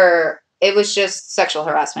it was just sexual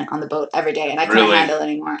harassment on the boat every day, and I couldn't handle it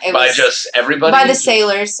anymore. Just everybody? By the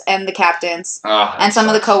sailors and the captains and some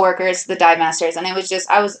of the coworkers, the dive masters, and it was just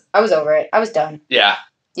I was over it. I was done. Yeah.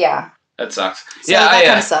 Yeah. That sucks. So that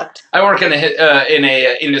kind of sucked. I work in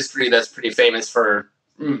a industry that's pretty famous for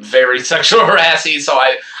very sexual harassing, so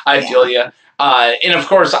I feel you. And of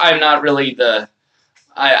course, I'm not really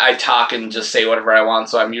I talk and just say whatever I want,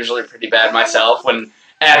 so I'm usually pretty bad myself. When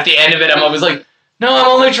at the end of it, I'm always like, no, I'm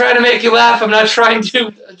only trying to make you laugh. I'm not trying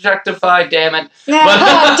to objectify, damn it. Damn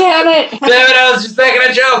it. Damn it, I was just making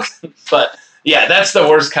a joke. But yeah, that's the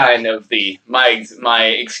worst kind of my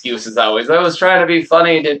excuse is always, I was trying to be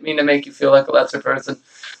funny, didn't mean to make you feel like a lesser person.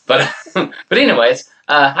 But anyways,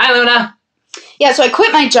 hi Luna. Yeah, so I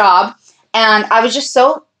quit my job, and I was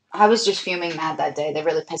just fuming mad that day. They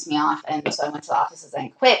really pissed me off, and so I went to the office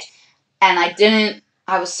and quit. And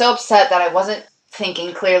I was so upset that I wasn't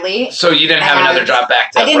thinking clearly. So you didn't have another job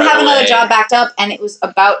backed up? I didn't have another job backed up, and it was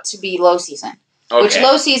about to be low season. Okay. Which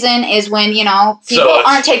low season is when, people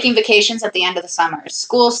aren't taking vacations at the end of the summer.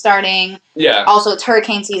 School's starting. Yeah. Also, it's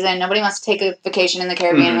hurricane season. Nobody wants to take a vacation in the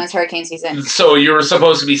Caribbean when it's hurricane season. So you were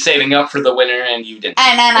supposed to be saving up for the winter, and you didn't.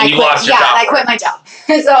 And then I quit. Lost your job. I quit my job.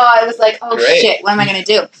 So I was like, oh, shit, what am I going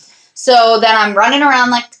to do? So then I'm running around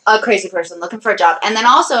like a crazy person looking for a job. And then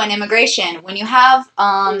also in immigration, when you have,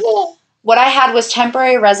 what I had was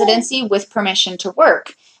temporary residency with permission to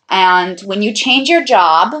work. And when you change your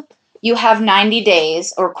job, you have 90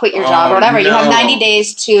 days, or quit your job or whatever. No. You have 90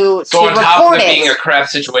 days to report it. So on top of it being a crap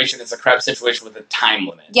situation, it's a crap situation with a time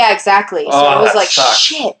limit. Yeah, exactly. So I was like,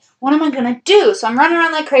 shit, what am I going to do? So I'm running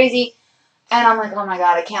around like crazy. And I'm like, oh my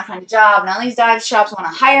God, I can't find a job. None of these dive shops want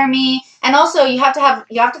to hire me. And also, you have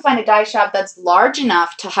to find a dive shop that's large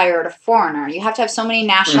enough to hire a foreigner. You have to have so many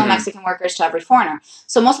national Mexican workers to every foreigner.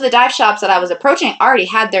 So most of the dive shops that I was approaching already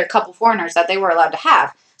had their couple foreigners that they were allowed to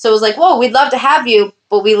have. So it was like, whoa, we'd love to have you,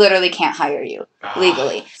 but we literally can't hire you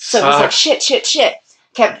legally. So it was like, shit.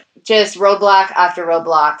 Kept just roadblock after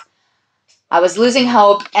roadblock. I was losing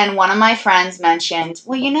hope, and one of my friends mentioned,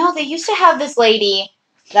 well, they used to have this lady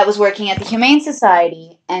that was working at the Humane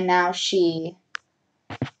Society, and now she...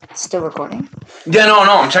 Still recording? Yeah, no,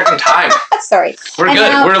 I'm checking time. Sorry. We're good.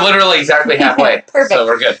 Now, we're literally exactly halfway. Perfect. So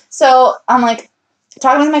we're good. So I'm like,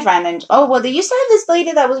 talking with my friend, and they used to have this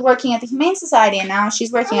lady that was working at the Humane Society, and now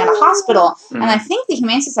she's working at a hospital, and I think the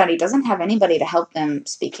Humane Society doesn't have anybody to help them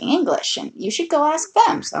speaking English, and you should go ask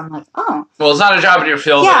them. So I'm like, oh. Well, it's not a job in your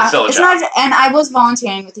field, but it's still a job. Not, and I was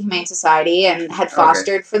volunteering with the Humane Society and had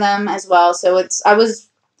fostered for them as well, so I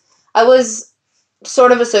was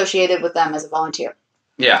sort of associated with them as a volunteer.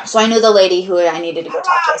 Yeah. So I knew the lady who I needed to go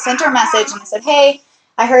talk to. I sent her a message and I said, hey,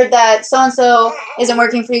 I heard that so-and-so isn't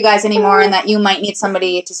working for you guys anymore and that you might need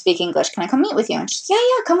somebody to speak English. Can I come meet with you? And she said,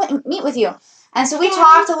 yeah, come meet with you. And so we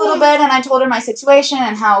talked a little bit, and I told her my situation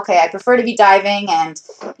and how, I prefer to be diving and,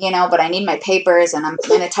 but I need my papers and I'm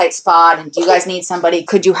in a tight spot and do you guys need somebody?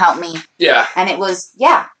 Could you help me? Yeah. And it was,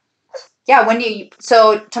 yeah,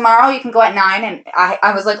 so tomorrow you can go at 9, and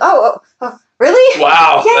I was like, oh, really?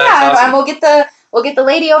 Wow. Yeah, awesome. And we'll get the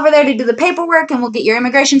lady over there to do the paperwork, and we'll get your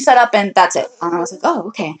immigration set up, and that's it. And I was like, oh,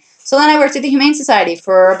 okay. So then I worked at the Humane Society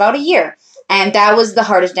for about a year, and that was the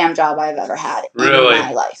hardest damn job I've ever had in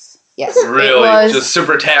my life. Yes. Really? Just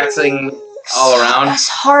super taxing all around? It was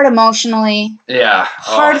hard emotionally. Yeah.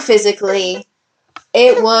 Hard physically.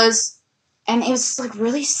 It was... And it was,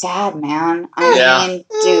 really sad, man. I mean,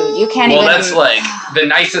 dude, you can't even... Well, that's, the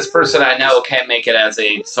nicest person I know can't make it as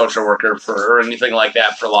a social worker or anything like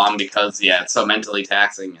that for long because, it's so mentally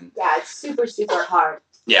taxing. And yeah, it's super, super hard.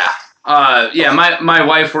 Yeah. My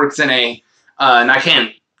wife works in a...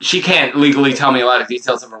 and she can't legally tell me a lot of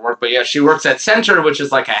details of her work, but she works at Center, which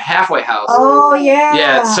is like a halfway house. Oh, yeah.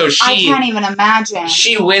 Yeah, so I can't even imagine.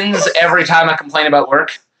 She wins every time I complain about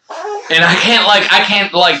work. And I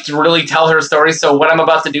can't really tell her story, so what I'm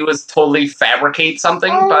about to do is totally fabricate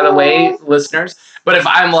something, by the way, listeners. But if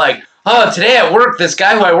I'm like, oh, today at work, this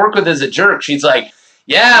guy who I work with is a jerk, she's like,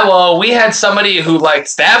 yeah, well, we had somebody who,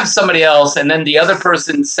 stabbed somebody else, and then the other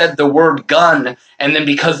person said the word gun, and then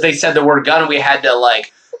because they said the word gun, we had to,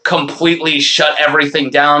 completely shut everything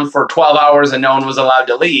down for 12 hours, and no one was allowed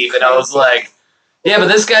to leave. And I was like... Yeah, but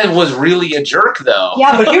this guy was really a jerk, though.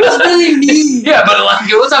 Yeah, but he was really mean. Yeah, but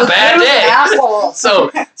it was a bad day.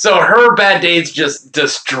 So her bad days just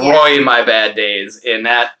destroy my bad days, and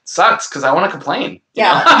that sucks because I want to complain.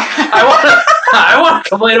 Yeah, I want to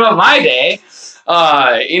complain about my day.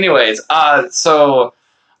 Anyways, so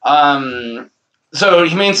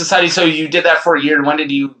Humane Society. So you did that for a year. When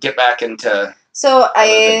did you get back into?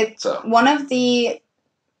 One of the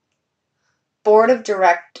board of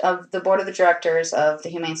directors of the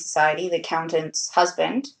Humane Society, the accountant's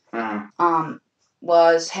husband,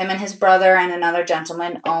 was him and his brother and another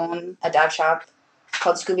gentleman own a dive shop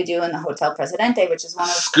called Scuba in the Hotel Presidente, which is one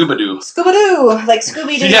of... Scuba like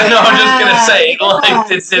Scooby-Doo. Yeah, no, I'm just going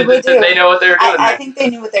to say, did they know what they were doing? I think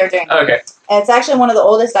they knew what they were doing. Okay. It's actually one of the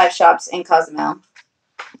oldest dive shops in Cozumel,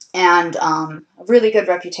 and a really good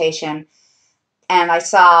reputation. And I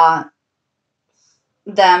saw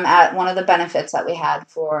them at one of the benefits that we had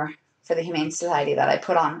for the Humane Society that I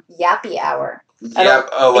put on Yappy Hour.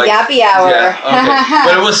 Yappy Hour. Yeah, okay.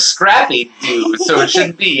 But it was Scrappy, dude, so it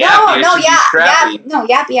shouldn't be Yappy.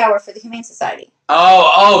 Yappy Hour for the Humane Society.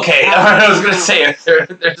 Oh, okay. I was going to say, if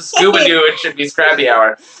there's Scooby-Doo, it should be Scrappy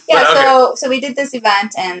Hour. Yeah, okay. So we did this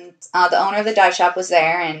event, and the owner of the dive shop was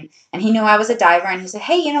there, and he knew I was a diver, and he said,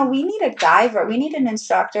 hey, we need a diver. We need an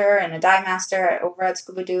instructor and a dive master over at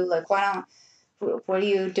Scuba-Doo. What are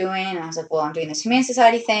you doing? And I was like, well, I'm doing this Humane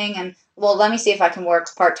Society thing, and well, let me see if I can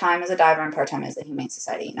work part-time as a diver and part-time as a Humane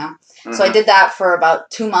Society, you know? Mm-hmm. So I did that for about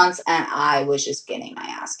 2 months, and I was just getting my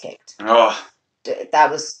ass kicked. Oh.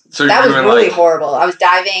 That was really horrible. I was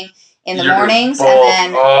diving in the mornings,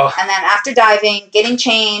 and then after diving, getting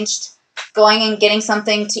changed, going and getting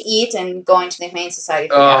something to eat, and going to the Humane Society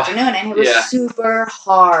for the afternoon, and it was super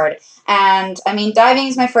hard. And, I mean, diving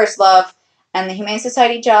is my first love, and the Humane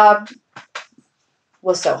Society job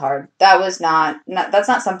was so hard. That was that's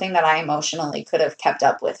not something that I emotionally could have kept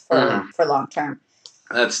up with for long term.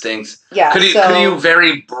 That stinks. Yeah. Could you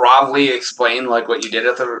very broadly explain like what you did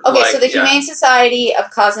at the so the Humane Society of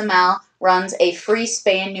Cozumel runs a free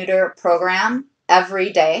spay and neuter program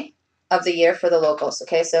every day of the year for the locals.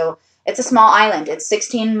 Okay, so it's a small island. It's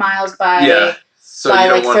 16 miles by So you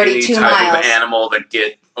don't want 32 any type miles. of animal that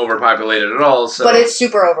get overpopulated at all. So. But it's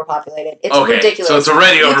super overpopulated. It's ridiculous. So it's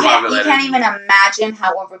already overpopulated. You can't even imagine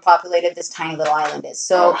how overpopulated this tiny little island is.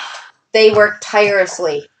 So they work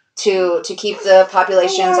tirelessly to keep the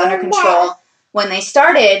populations under control. When they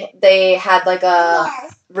started, they had like a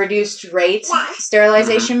reduced rate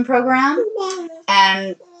sterilization program,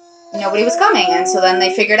 and nobody was coming. And so then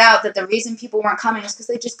they figured out that the reason people weren't coming is because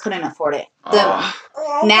they just couldn't afford it.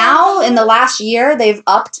 Now, in the last year, they've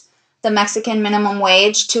upped the Mexican minimum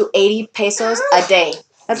wage to 80 pesos a day.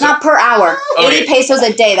 That's not per hour. 80 pesos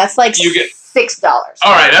a day. That's like $6.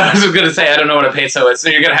 All right, I was going to say I don't know what a peso is, so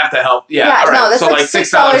you're going to have to help. Yeah, no, that's so like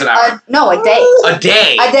 $6 an hour. A day. A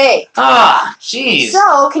day. A day. Ah, jeez.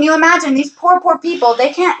 So can you imagine these poor people?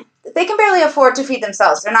 They can barely afford to feed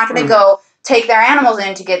themselves. They're not going to go take their animals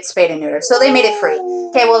in to get spayed and neutered. So they made it free.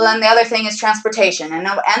 Okay, well then the other thing is transportation, and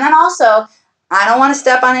then also, I don't want to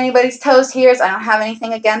step on anybody's toes here. So I don't have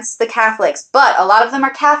anything against the Catholics, but a lot of them are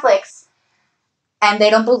Catholics, and they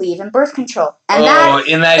don't believe in birth control. And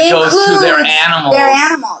that goes to their animals. Their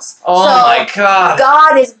animals. Oh my God!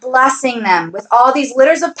 God is blessing them with all these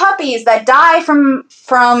litters of puppies that die from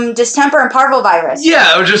distemper and parvovirus.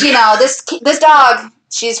 Yeah, this dog.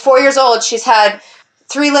 She's 4 years old. She's had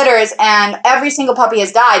 3 litters, and every single puppy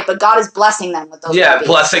has died, but God is blessing them with those puppies. Yeah,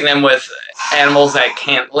 blessing them with animals that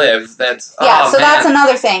can't live. That's that's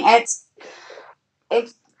another thing.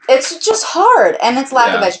 It's just hard, and it's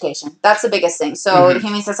lack of education. That's the biggest thing. So the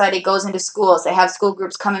Humane Society goes into schools. They have school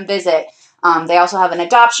groups come and visit. They also have an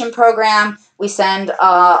adoption program. We send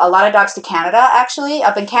a lot of dogs to Canada, actually.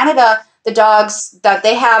 Up in Canada, the dogs that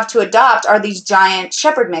they have to adopt are these giant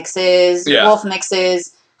shepherd mixes, wolf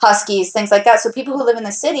mixes, huskies, things like that. So people who live in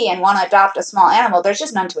the city and want to adopt a small animal, there's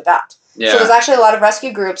just none to adopt. Yeah. So there's actually a lot of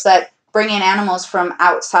rescue groups that bring in animals from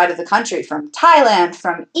outside of the country, from Thailand,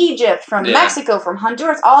 from Egypt, from Mexico, from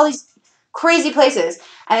Honduras, all these crazy places.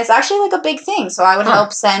 And it's actually like a big thing. So I would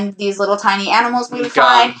help send these little tiny animals we would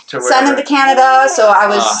find, send them to Canada. So I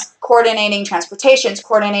was coordinating transportations,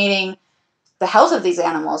 coordinating the health of these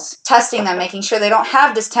animals, testing them, making sure they don't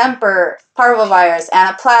have distemper, parvovirus,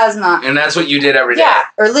 anaplasma. And that's what you did every day? Yeah,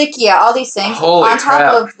 Ehrlichia, all these things on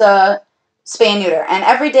top of the spay and neuter. And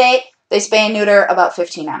every day they spay and neuter about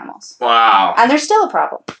 15 animals. Wow. And there's still a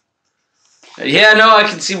problem. Yeah, no, I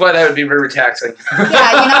can see why that would be very taxing.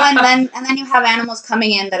 and then you have animals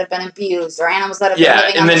coming in that have been abused, or animals that have been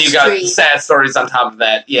living on the street. Yeah, and then you got sad stories on top of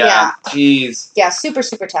that. Yeah. Jeez. Yeah, super,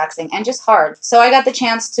 super taxing and just hard. So I got the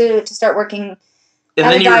chance to start working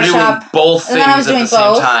and then you were doing both things at the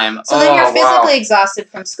same time. So then you're physically exhausted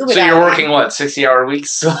from scuba diving. So you're working, 60-hour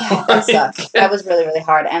weeks? Yeah, that sucked. That was really, really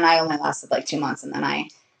hard. And I only lasted like 2 months. And then I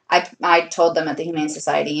told them at the Humane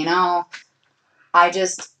Society,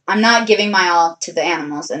 I'm not giving my all to the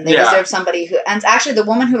animals, and they deserve somebody who. And actually, the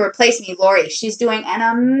woman who replaced me, Lori, she's doing an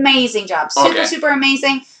amazing job, super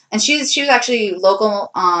amazing. And she was actually local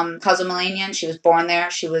Cozumelian. She was born there,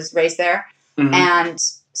 she was raised there, and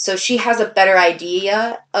so she has a better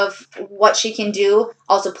idea of what she can do.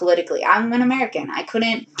 Also politically, I'm an American. I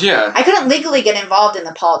couldn't legally get involved in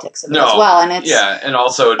the politics of it as well, and and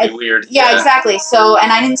also it'd be weird. Yeah, exactly. So,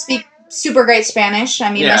 and I didn't speak super great Spanish.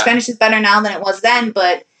 I mean, my Spanish is better now than it was then,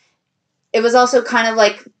 but it was also kind of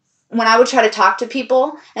like when I would try to talk to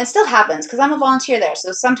people, and it still happens because I'm a volunteer there.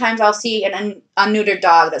 So sometimes I'll see an unneutered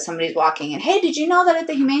dog that somebody's walking, and hey, did you know that at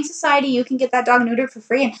the Humane Society you can get that dog neutered for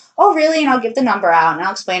free? And oh, really? And I'll give the number out and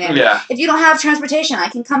I'll explain it. Yeah. If you don't have transportation, I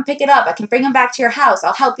can come pick it up. I can bring them back to your house.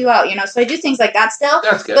 I'll help you out. So I do things like that still.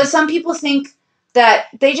 That's good. But some people think that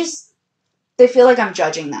they feel like I'm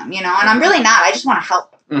judging them, and I'm really not. I just want to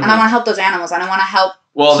help, and I want to help those animals, and I want to help.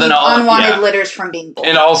 Keep unwanted litters from being born.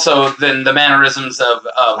 And also, then the mannerisms of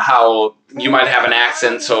how you might have an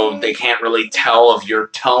accent, so they can't really tell of your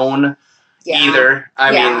tone. either.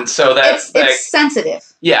 I mean, so it's sensitive.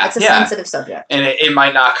 Yeah, it's a sensitive subject, and it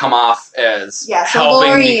might not come off as so helping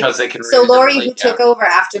Lori, because they can. So Lori, who took over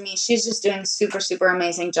after me, she's just doing a super, super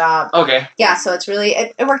amazing job. Okay. Yeah, so it's really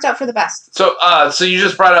it worked out for the best. So so you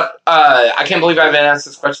just brought up I can't believe I haven't asked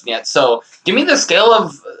this question yet. So give me the scale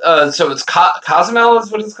of so it's Cozumel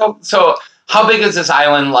is what it's called. So how big is this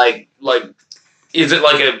island? Like is it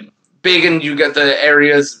like a big and you get the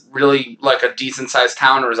areas really like a decent sized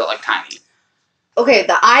town, or is it like tiny? Okay,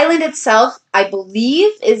 the island itself, I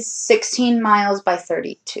believe, is 16 miles by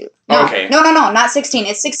 32. No, okay. No, not 16.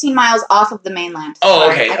 It's 16 miles off of the mainland.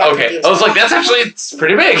 Oh, sorry, okay. I was like, that's actually it's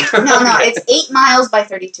pretty big. No, it's 8 miles by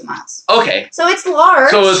 32 miles. Okay. So it's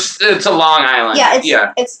large. So it's a long island.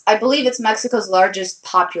 Yeah, it's I believe it's Mexico's largest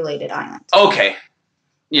populated island. Okay.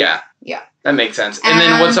 Yeah. Yeah. That makes sense. And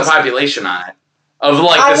then what's the population on it? Of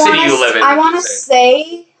like the city you live in? I want to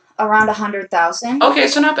say around 100,000. Okay,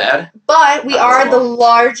 so not bad. But we are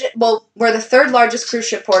we're the third largest cruise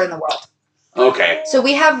ship port in the world. Okay. So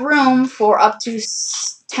we have room for up to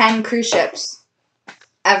 10 cruise ships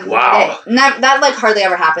every day. And that like hardly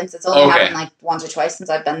ever happens. It's only happened like once or twice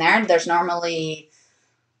since I've been there. There's normally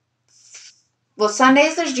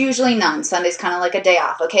Sundays there's usually none. Sunday's kind of like a day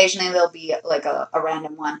off. Occasionally there'll be like a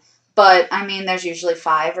random one. But I mean there's usually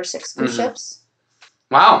 5 or 6 cruise ships.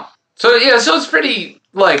 Wow. So so it's pretty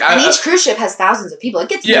like and each cruise ship has thousands of people. It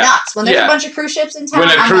gets nuts when there's a bunch of cruise ships in town. When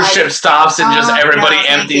a cruise ship stops and just everybody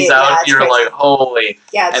empties out, you're crazy. Like, holy.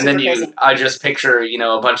 Yeah, it's and then crazy. I just picture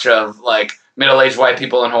a bunch of like middle-aged white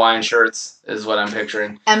people in Hawaiian shirts is what I'm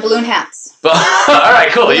picturing. And balloon hats. But all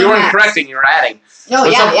right, cool. Balloon you weren't hats. correcting. You were adding. No,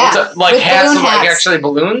 What's up? Like with hats, hats. like actually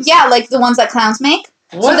balloons. Yeah, like the ones that clowns make.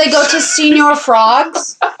 What? So they go to Senior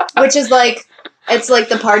Frogs, which is like. It's like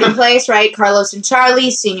the party place, right? Carlos and Charlie,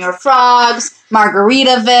 Senior Frogs,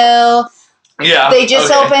 Margaritaville. Yeah. They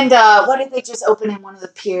just opened, what did they just open in one of the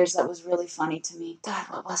piers that was really funny to me? God,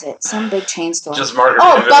 what was it? Some big chain store. Just Margaritaville.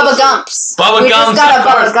 Oh, Bubba Gump's. Bubba Gump's. We just got a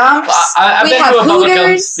Bubba Gump's. I've been have to a Hooters.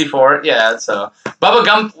 Bubba Gump's before. Yeah, so Bubba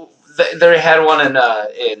Gump, they had one in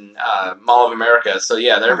Mall of America. So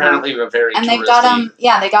yeah, they're apparently a very and touristy. they've got them.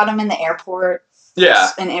 Yeah, they got them in the airport. Yeah.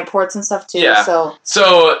 And airports and stuff too. Yeah. So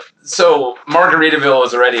Margaritaville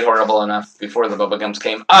was already horrible enough before the Bubba Gumps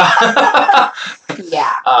came.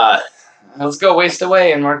 Yeah. Let's go waste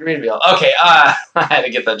away in Margaritaville. Okay. I had to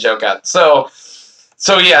get that joke out. So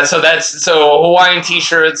Hawaiian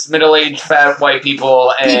t-shirts, middle-aged fat white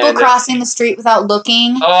people, and people crossing the street without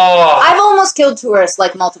looking. Oh. I've almost killed tourists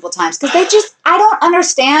like multiple times because I don't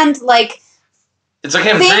understand like. It's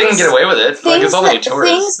okay. I'm sure you can get away with it. Like it's only a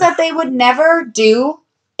tourist. Things that they would never do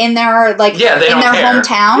in their their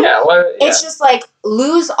hometown. Yeah, it's just like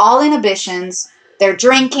lose all inhibitions. They're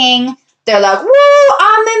drinking. They're like, "Woo!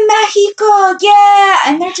 I'm in Mexico, yeah!"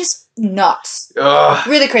 And they're just nuts. Ugh.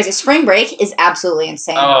 Really crazy. Spring break is absolutely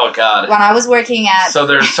insane. Oh god. When I was working at so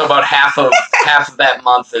about half of that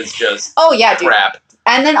month is just crap.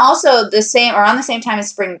 And then also around the same time as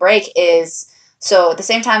spring break is. So at the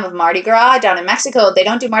same time of Mardi Gras down in Mexico, they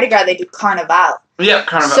don't do Mardi Gras, they do Carnival. Yeah,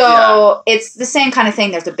 Carnival. So it's the same kind of thing.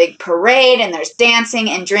 There's a big parade and there's dancing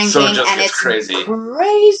and drinking and it's crazy.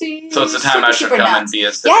 Crazy. So it's the time I should come and be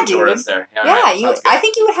a tourist there. Yeah, right. I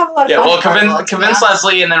think you would have a lot of fun. Yeah, well, convince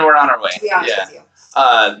Leslie and then we're on our way. To be honest with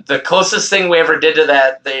you. The closest thing we ever did to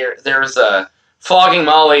that, there's a Flogging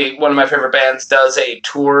Molly, one of my favorite bands, does a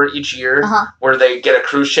tour each year where they get a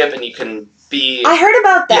cruise ship and you can I heard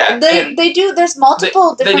about that. Yeah, they do. There's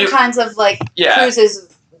multiple different kinds of cruises.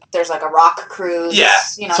 There's like a rock cruise. Yeah.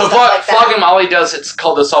 So Flogging Molly does. It's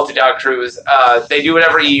called the Salty Dog Cruise. They do it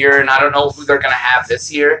every year, and I don't know who they're gonna have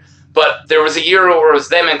this year. But there was a year where it was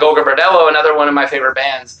them and Goga Bordello, another one of my favorite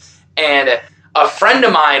bands, and a friend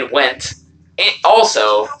of mine went.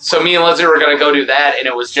 Also, so me and Leslie were going to go do that, and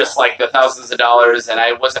it was just like the thousands of dollars, and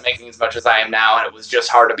I wasn't making as much as I am now, and it was just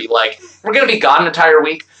hard to be like, we're going to be gone an entire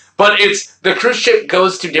week. But the cruise ship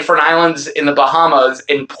goes to different islands in the Bahamas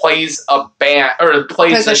and plays a band, or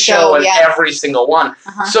plays a show in every single one.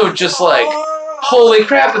 So just like, holy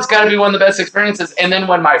crap, it's got to be one of the best experiences. And then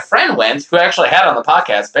when my friend went, who I actually had on the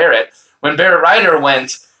podcast, when Barrett Ryder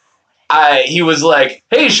went, he was like,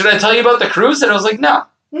 hey, should I tell you about the cruise? And I was like, no.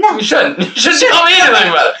 No. You shouldn't. You shouldn't tell me anything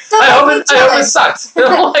about it. I hope it sucks.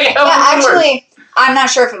 Actually, I'm not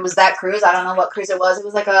sure if it was that cruise. I don't know what cruise it was. It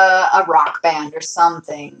was like a rock band or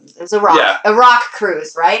something. It was a rock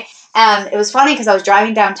cruise, right? And it was funny because I was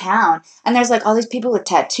driving downtown and there's like all these people with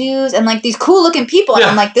tattoos and like these cool looking people. And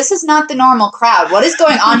I'm like, this is not the normal crowd. What is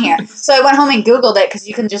going on here? So I went home and Googled it because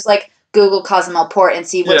you can just like Google Cozumel Port and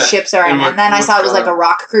see what ships are in. And then I saw it was like a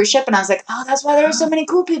rock cruise ship, and I was like, oh, that's why there were so many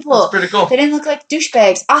cool people. That's pretty cool. They didn't look like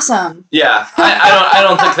douchebags. Awesome. Yeah, I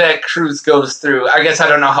don't think that cruise goes through. I guess I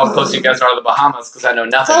don't know how close you guys are to the Bahamas because I know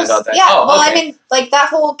nothing about that. Yeah, I mean, like that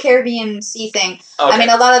whole Caribbean Sea thing. Okay. I mean,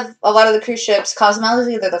 a lot of the cruise ships, Cozumel is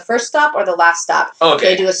either the first stop or the last stop.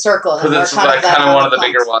 Okay. They do a circle. Because it's like kind of one of the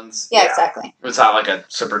bigger ones. Yeah, exactly. It's not like a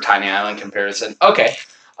super tiny island comparison. Okay.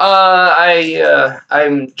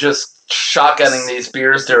 I'm just shotgunning these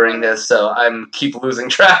beers during this, so I'm keep losing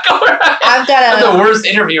track of where I'm the worst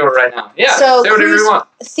interviewer right now. Yeah, so say whatever you want.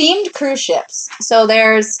 Themed cruise ships. So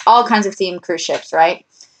there's all kinds of themed cruise ships, right?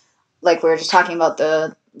 Like we were just talking about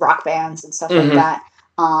the rock bands and stuff like that.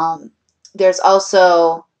 There's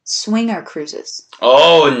also swinger cruises.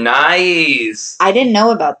 Oh, nice! I didn't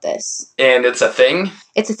know about this. And it's a thing?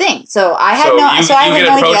 It's a thing. So I had no idea. You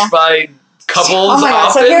get approached by couples oh my God.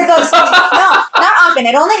 often? So here goes. No, not often.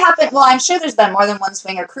 It only happened. Well, I'm sure there's been more than one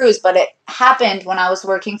swinger cruise, but it happened when I was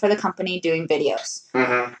working for the company doing videos.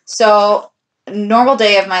 So, normal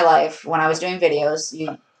day of my life when I was doing videos,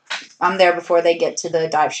 I'm there before they get to the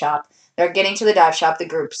dive shop. They're getting to the dive shop, the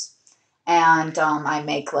groups, and I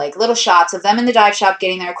make like little shots of them in the dive shop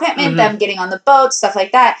getting their equipment, them getting on the boat, stuff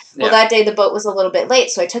like that. Well, that day the boat was a little bit late,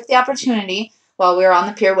 so I took the opportunity while we were on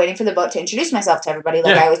the pier waiting for the boat to introduce myself to everybody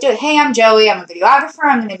like I always do. Hey, I'm Joey. I'm a videographer.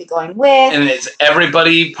 I'm going to be going with. And is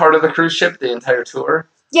everybody part of the cruise ship, the entire tour?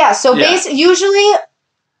 Yeah. So usually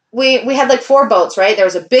we had like 4 boats, right? There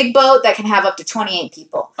was a big boat that can have up to 28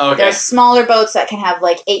 people. Okay. There's smaller boats that can have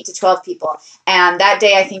like 8 to 12 people. And that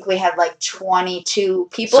day I think we had like 22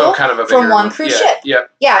 people from one cruise ship.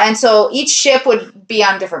 Yep. Yeah, and so each ship would be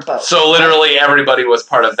on different boats. So literally everybody was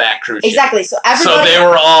part of that cruise ship. Exactly. So everybody. So they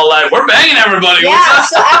were all like, we're banging everybody. Yeah,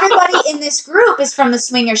 so everybody in this group is from the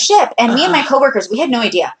swinger ship. And me and my coworkers, we had no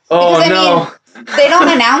idea. Oh, because, I mean, they don't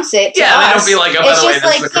announce it to us. They don't be like, oh, by the way, this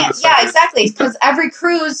is a group of yeah, exactly. Because every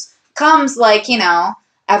cruise comes like,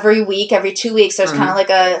 every week, every 2 weeks. There's kind of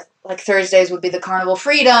like Thursdays would be the Carnival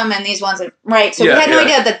Freedom and these ones, right? So we had no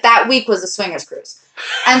idea that week was the swingers cruise.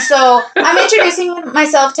 And so I'm introducing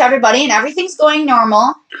myself to everybody and everything's going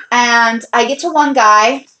normal. And I get to one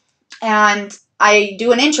guy and I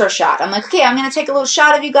do an intro shot. I'm like, okay, I'm going to take a little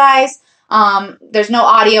shot of you guys. There's no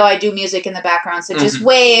audio. I do music in the background. So just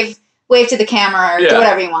wave to the camera or do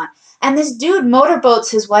whatever you want. And this dude motorboats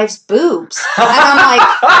his wife's boobs. And I'm like,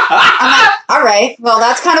 all right, well,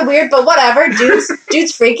 that's kind of weird, but whatever.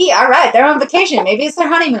 Dude's freaky. All right, they're on vacation. Maybe it's their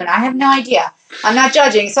honeymoon. I have no idea. I'm not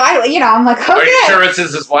judging. So I'm like, okay. Are you sure it's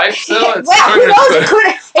his wife still? Well, who knows? It could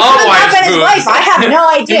have been his wife. I have no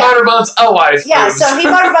idea. He motorboats a wife's boobs. Yeah, so he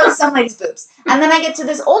motorboats some lady's boobs. And then I get to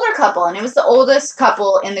this older couple, and it was the oldest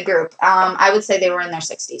couple in the group. I would say they were in their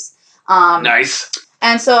 60s. Nice.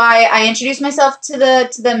 And so I introduced myself to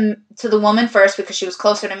the woman first because she was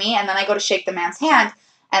closer to me, and then I go to shake the man's hand.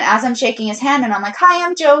 And as I'm shaking his hand, and I'm like, "Hi,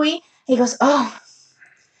 I'm Joey." He goes, "Oh,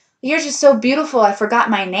 you're just so beautiful. I forgot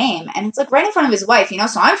my name." And it's like right in front of his wife,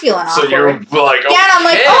 So I'm feeling awkward. So you're like, okay. Yeah, and I'm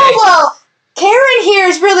like, "Oh well, Karen here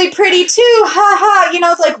is really pretty too. Ha ha."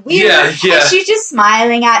 It's like weird. Yeah. And she's just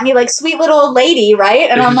smiling at me like sweet little old lady, right?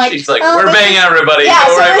 And I'm like, she's like, we're banging everybody. Yeah,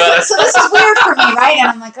 so this is weird for me, right? And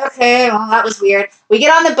I'm like, okay, well, that was weird. We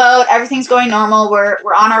get on the boat, everything's going normal. We're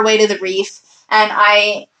on our way to the reef, and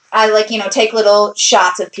I take little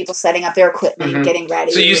shots of people setting up their equipment, getting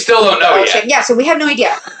ready. So you still don't know yet? Yeah, so we have no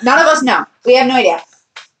idea. None of us know. We have no idea.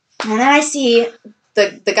 And then I see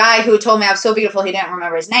the guy who told me I was so beautiful he didn't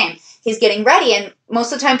remember his name. He's getting ready, and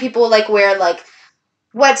most of the time people wear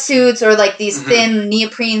wetsuits or these thin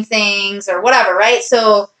neoprene things or whatever, right?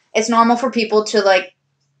 So it's normal for people to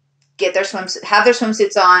get their have their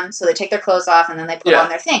swimsuits on, so they take their clothes off and then they put on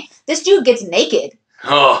their thing. This dude gets naked.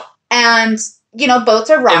 Oh. And boats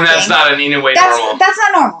are rocking. And that's not in any way normal. That's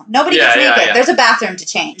not normal. Nobody gets naked. Yeah. There's a bathroom to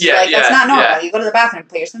change. Yeah, that's not normal. Yeah. You go to the bathroom,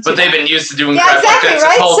 put your swimsuit But they've on. been used to doing crap like this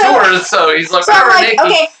whole tour, so he's like, I'm like,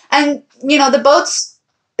 okay, and the boat's.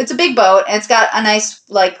 It's a big boat, and it's got a nice,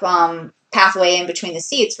 pathway in between the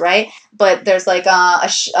seats, right? But there's,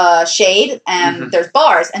 a shade, and there's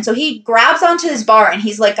bars. And so he grabs onto this bar, and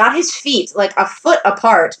he's, got his feet, a foot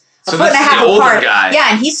apart. A foot and a half apart. Guy. Yeah,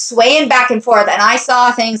 and he's swaying back and forth, and I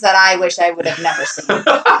saw things that I wish I would have never seen. Okay?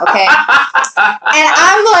 And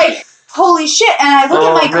I'm like, holy shit. And I look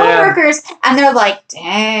at my coworkers, and they're like,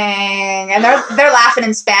 dang. And they're laughing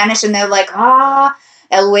in Spanish, and they're like,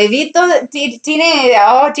 el huevito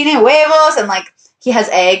tiene huevos, and he has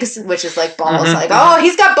eggs, which is balls.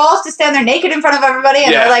 He's got balls to stand there naked in front of everybody,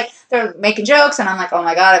 and they're making jokes, and I'm like, oh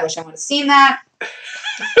my god, I wish I would have seen that.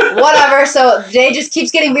 Whatever. So they just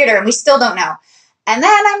keeps getting weirder, and we still don't know. And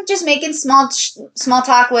then I'm just making small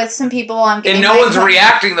talk with some people. And no one's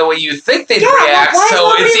reacting the way you think they'd react,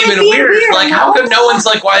 so it's even weird. Like, how come no one's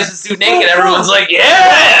like, why is this dude naked? Everyone's like,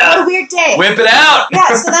 yeah! What a weird day. Whip it out!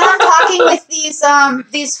 Yeah, so then I'm talking with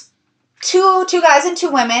these two guys and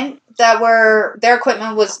 2 women that were, their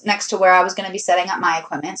equipment was next to where I was going to be setting up my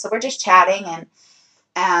equipment. So we're just chatting,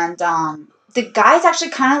 and the guys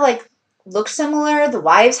actually kind of like look similar. The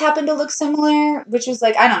wives happen to look similar, which was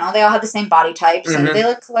like, I don't know, they all had the same body types, and they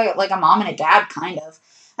look like a mom and a dad, kind of.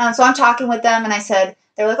 And so I'm talking with them, and I said,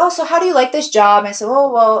 they were like, oh, so how do you like this job? And I said,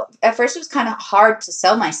 oh, well, at first it was kind of hard to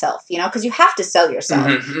sell myself, because you have to sell yourself.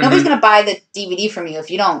 Nobody's going to buy the DVD from you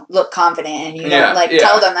if you don't look confident and you don't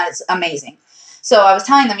tell them that it's amazing. So I was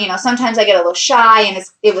telling them, sometimes I get a little shy, and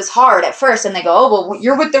it was hard at first, and they go, oh, well,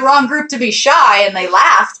 you're with the wrong group to be shy, and they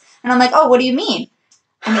laughed. And I'm like, oh, what do you mean?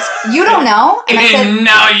 And you don't know. And I said,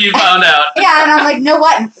 now you found out. Yeah, and I'm like, no,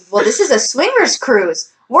 what? Well, this is a swingers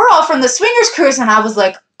cruise. We're all from the swingers cruise. And I was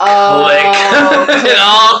like, oh. Click. It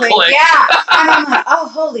all clicked. Yeah. And I'm like, oh,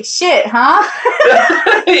 holy shit, huh?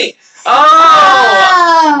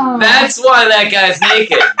 Oh, that's why that guy's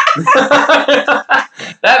naked.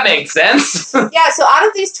 That makes sense. Yeah, so out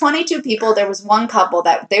of these 22 people, there was one couple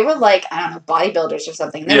that they were like, I don't know, bodybuilders or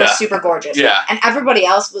something. They were super gorgeous. Yeah. And everybody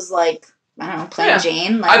else was like, I don't know, plain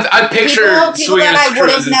Jane. Like, I pictured people that I would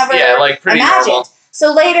have never pretty imagined. Normal.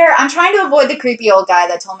 So later, I'm trying to avoid the creepy old guy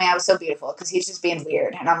that told me I was so beautiful because he's just being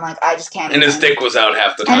weird. And I'm like, I just can't. And his dick was out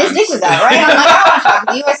half the time. And his dick was out, right? I'm like, I don't want to talk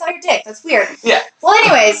with you. I saw your dick. That's weird. Yeah. Well,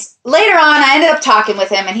 anyways, later on, I ended up talking with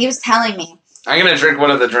him, and he was telling me. I'm going to drink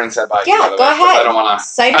one of the drinks I bought you. Yeah, go ahead. I don't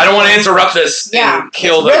want to interrupt this and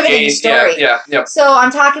kill the gay story. Yeah. So I'm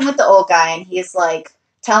talking with the old guy, and he's like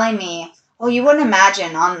telling me, oh, you wouldn't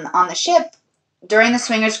imagine on the ship, during the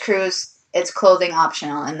swingers cruise, it's clothing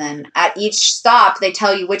optional, and then at each stop, they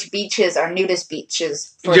tell you which beaches are nudist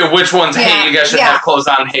beaches. Which ones, hey, you guys should have clothes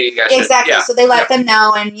on, hey, you guys should. Exactly, so they let them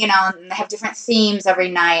know, and, and they have different themes every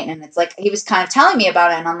night, and it's like, he was kind of telling me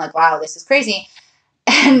about it, and I'm like, wow, this is crazy.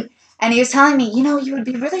 And he was telling me, you would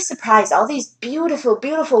be really surprised, all these beautiful,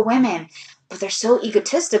 beautiful women, but they're so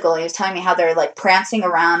egotistical. He was telling me how they're, like, prancing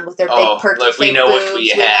around with their big, perky fake we know boobs, what we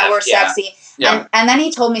have. We're sexy. Yeah. And then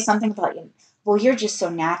he told me something about, well, you're just so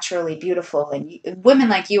naturally beautiful, and women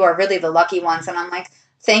like you are really the lucky ones. And I'm like,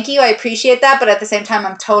 thank you, I appreciate that, but at the same time,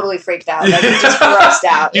 I'm totally freaked out. Like, I'm just grossed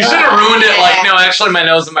out. You should have ruined it. Like, no, actually, my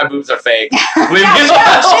nose and my boobs are fake.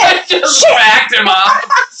 Just backed him up.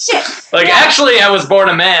 Shit. Like, actually, I was born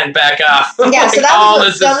a man. Back off. Yeah, so that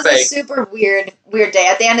was fake. a super weird day.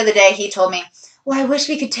 At the end of the day, he told me, well, I wish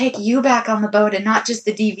we could take you back on the boat and not just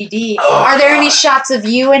the DVD. Are there any shots of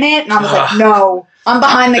you in it? And I was like, no. I'm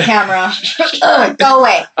behind the camera. Go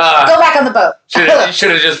away. Go back on the boat. You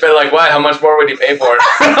should have just been like, what? How much more would you pay for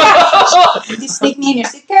it? Did you sneak me in your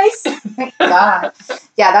suitcase? God.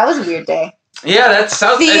 Yeah, that was a weird day. Yeah, that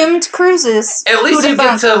sounds... Themed cruises. At least you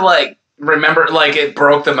get to, like, remember, like, it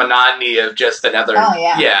broke the monotony of just another... Oh,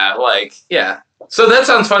 yeah. Yeah, like, yeah. So that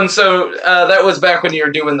sounds fun. So that was back when you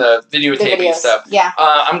were doing the videotaping stuff. Yeah.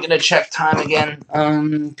 I'm going to check time again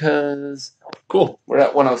because... Cool. We're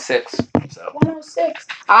at 106. So. 106.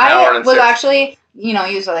 I was actually, you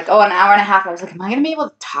was like, an hour and a half. I was like, am I going to be able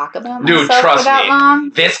to talk about myself for that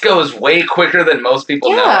long? This goes way quicker than most people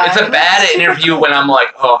know. It's a bad interview when I'm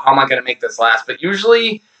like, oh, how am I going to make this last? But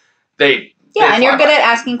usually they... Yeah, and you're good at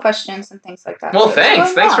asking questions and things like that. Well,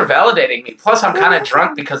 thanks. Thanks for validating me. Plus, I'm kind of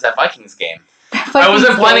drunk because of that Vikings game. I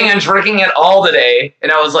wasn't planning on drinking it all today, and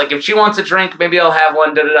I was like, if she wants a drink, maybe I'll have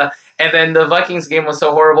one, da-da-da. And then the Vikings game was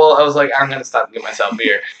so horrible, I was like, I'm going to stop and get myself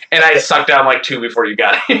beer. And I sucked down like 2 before you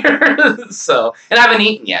got here. So, and I haven't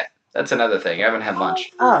eaten yet. That's another thing. I haven't had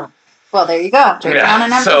lunch. Oh. Well, there you go. Drink on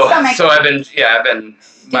an empty stomach. So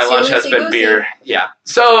my lunch has been beer. Yeah.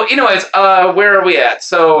 So, anyways, where are we at?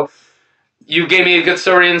 So, you gave me a good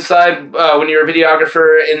story inside when you were a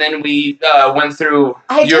videographer, and then we went through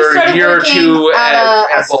your year or two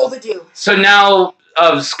at Scuba. So now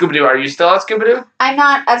of Scuba Doo, are you still at Scuba Doo? I'm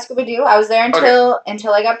not at Scuba Doo. I was there until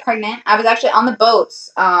I got pregnant. I was actually on the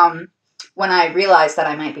boats when I realized that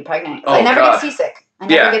I might be pregnant. I never get seasick.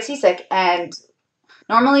 Get seasick, and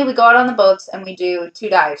normally we go out on the boats and we do 2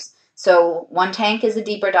 dives. So one tank is a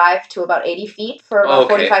deeper dive to about 80 feet for about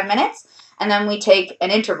 45 minutes, and then we take an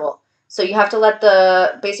interval. So you have to let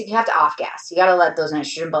you have to off-gas. You got to let those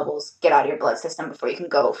nitrogen bubbles get out of your blood system before you can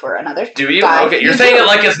go for another Do you? dive. Okay, you're saying it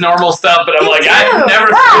like it's normal stuff, but I'm like, I've never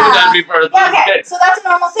seen that before. Yeah, okay, so that's a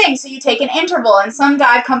normal thing. So you take an interval, and some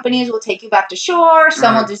dive companies will take you back to shore.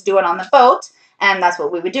 Some will just do it on the boat. And that's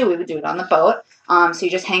what we would do. We would do it on the boat. So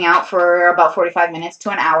you just hang out for about 45 minutes to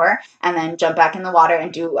an hour and then jump back in the water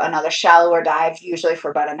and do another shallower dive, usually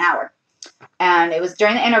for about an hour. And it was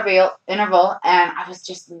during the interval, and I was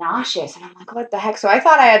just nauseous. And I'm like, what the heck? So I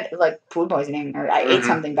thought I had, like, food poisoning or I ate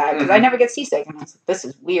something bad because I never get seasick. And I was like, this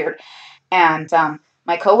is weird. And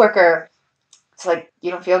my coworker was like,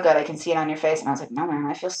 you don't feel good. I can see it on your face. And I was like, no, man,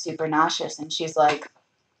 I feel super nauseous. And she's like,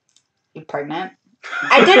 you pregnant?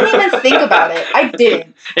 I didn't even think about it. I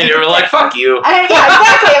didn't. And you were like, fuck you. Yeah,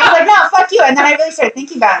 exactly. I was like, no, fuck you. And then I really started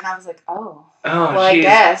thinking about it, and I was like, well, I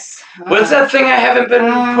guess. What's that thing I haven't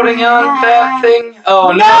been putting on? That thing?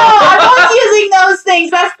 Oh, no. I was using those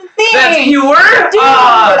things. That's the thing. That's you were? Dude,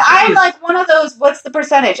 I'm like one of those, what's the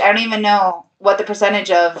percentage? I don't even know what the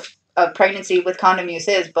percentage of pregnancy with condom use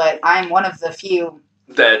is, but I'm one of the few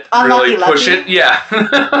that really push it. Yeah.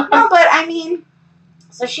 No, but I mean,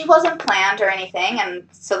 so she wasn't planned or anything, and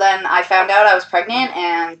so then I found out I was pregnant,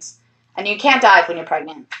 and you can't dive when you're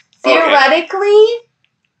pregnant. Theoretically,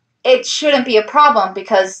 it shouldn't be a problem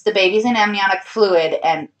because the baby's in amniotic fluid,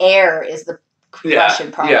 and air is the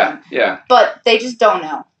compression problem. Yeah. But they just don't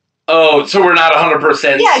know. Oh, so we're not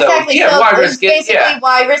 100%. Yeah, exactly. Yeah, so why risk it? Basically,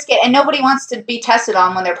 why risk it? And nobody wants to be tested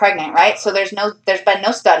on when they're pregnant, right? So there's been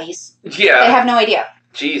no studies. Yeah. They have no idea.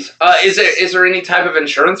 Jeez. Is there any type of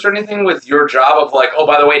insurance or anything with your job of like, oh,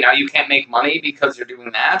 by the way, now you can't make money because you're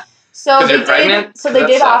doing that? So they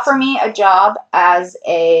did offer me a job as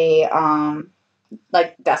a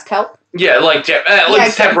like desk help. Yeah, like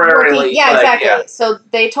temporarily. Yeah, exactly. Yeah. So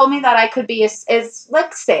they told me that I could be is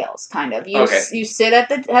like sales kind of. You sit at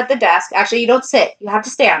the desk. Actually, you don't sit. You have to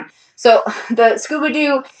stand. So the Scuba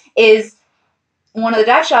Do is one of the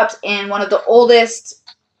dive shops in one of the oldest,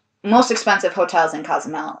 most expensive hotels in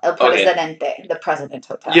Cozumel, El Presidente, the President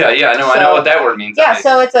Hotel. Yeah, I know what that word means. Yeah,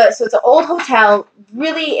 so it's an old hotel,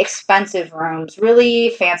 really expensive rooms, really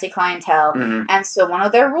fancy clientele, and so one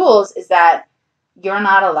of their rules is that you're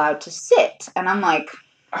not allowed to sit, and I'm like,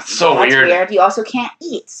 that's weird. You also can't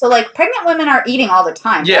eat. So like pregnant women are eating all the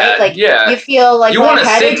time, right? Like you feel like you want to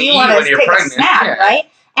sit and eat when you're pregnant, a snack, right?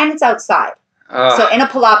 And it's outside, so in a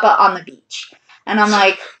palapa on the beach, and I'm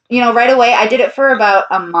like. Right away, I did it for about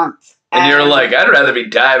a month. And you're like, I'd rather be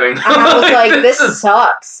diving. And I was like, this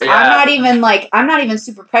sucks. Yeah. I'm not even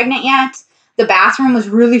super pregnant yet. The bathroom was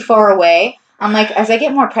really far away. I'm like, as I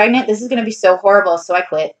get more pregnant, this is going to be so horrible. So I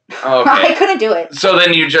quit. Okay. I couldn't do it. So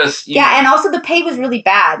then you yeah, and also the pay was really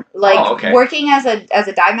bad. Like working as a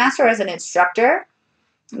dive master, as an instructor,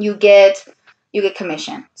 you get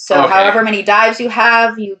commission. So however many dives you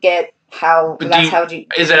have, you get.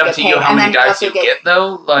 Is it up to you how many dives you get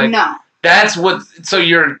though? Like no, that's what. So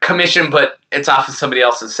you're commissioned, but it's off of somebody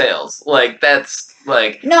else's sales. Like that's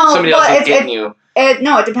like somebody else is getting you.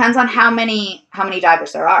 No, it depends on how many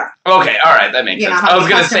divers there are. Okay, all right, that makes sense. I was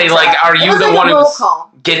gonna say like, are you the one who's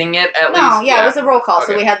getting it at least? No, yeah, it was a roll call.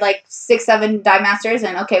 So we had like 6-7 dive masters,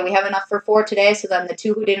 and we have enough for 4 today. So then the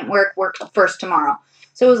 2 who didn't worked first tomorrow.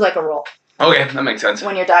 So it was like a roll. Okay, that makes sense.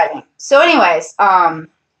 When you're diving. So anyways,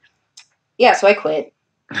 yeah, so I quit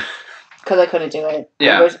because I couldn't do it.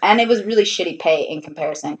 Yeah. And it was really shitty pay in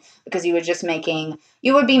comparison because you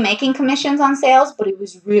would be making commissions on sales, but it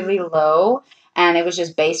was really low and it was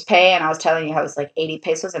just base pay. And I was telling you how it was like 80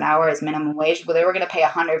 pesos an hour is minimum wage, but they were going to pay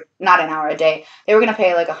 100, not an hour a day. They were going to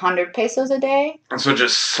pay like 100 pesos a day. So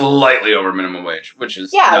just slightly over minimum wage, which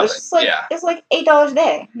is nothing. It was just like, it's like $8 a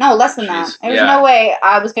day. No, less than that. There was no way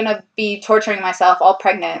I was going to be torturing myself all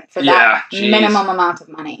pregnant for that minimum amount of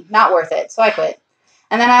money. Not worth it. So I quit.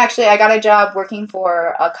 And then I got a job working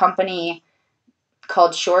for a company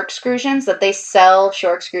called Shore Excursions that they sell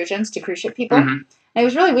shore excursions to cruise ship people. And it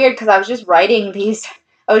was really weird because I was just writing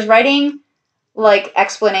like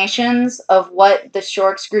explanations of what the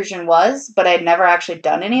shore excursion was, but I had never actually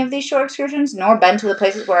done any of these shore excursions, nor been to the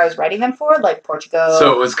places where I was writing them for, like Portugal.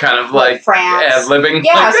 So it was kind of like France. Living.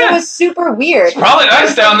 Yeah, like so it was super weird. It's probably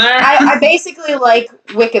nice down there. I basically like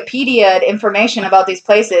Wikipedia'd information about these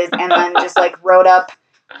places and then just like wrote up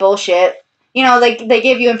bullshit. Like they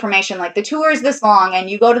give you information like the tour is this long and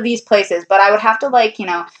you go to these places, but I would have to like,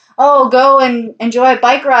 go and enjoy a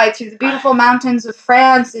bike ride through the beautiful mountains of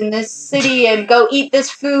France in this city and go eat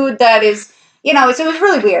this food that is, so it was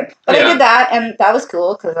really weird. But I did that and that was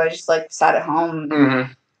cool because I just like sat at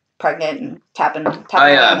home pregnant and tapping on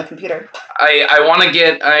the computer.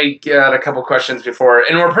 I got a couple questions before,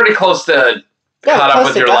 and we're pretty close to caught up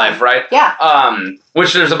with your life, right? Yeah.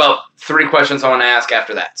 Which there's about 3 questions I want to ask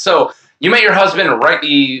after that. So you met your husband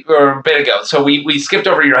a bit ago. So we skipped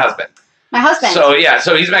over your husband. My husband.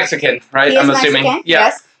 So he's Mexican, right? I'm assuming. Mexican,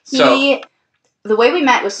 yes. The way we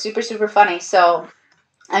met was super, super funny. So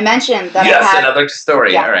I mentioned that Yes, another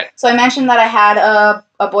story. Yeah. All right. So I mentioned that I had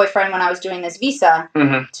a boyfriend when I was doing this visa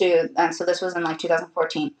Mm-hmm. and so this was in like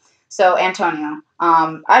 2014. So Antonio,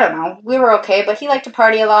 I don't know, we were okay, but he liked to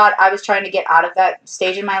party a lot. I was trying to get out of that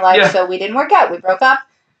stage in my life, so we didn't work out. We broke up.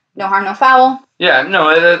 No harm, no foul. Yeah, no,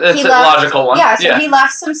 it's a logical one. Yeah, so he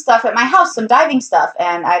left some stuff at my house, some diving stuff,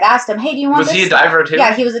 and I'd asked him, hey, do you want this? Was he a diver too?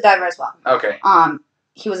 Yeah, he was a diver as well. Okay.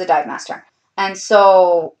 He was a dive master. And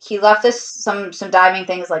so he left us some diving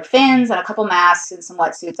things like fins and a couple masks and some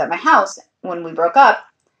wetsuits at my house when we broke up.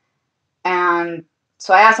 And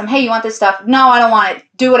so I asked him, hey, you want this stuff? No, I don't want it.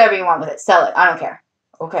 Do whatever you want with it. Sell it. I don't care.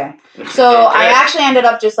 Okay. So I actually ended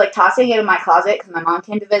up just like tossing it in my closet because my mom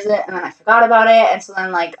came to visit and then I forgot about it. And so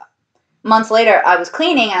then like months later I was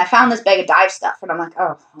cleaning and I found this bag of dive stuff and I'm like,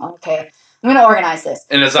 oh, okay. I'm going to organize this.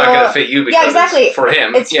 And it's not going to fit you because it's for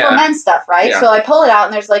him. It's for men's stuff, right? Yeah. So I pull it out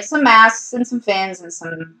and there's like some masks and some fins and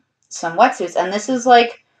some wetsuits. And this is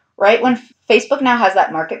like right when Facebook now has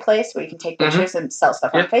that marketplace where you can take pictures and sell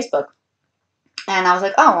stuff on Facebook. And I was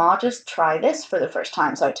like, oh, well, I'll just try this for the first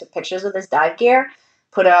time. So I took pictures of this dive gear,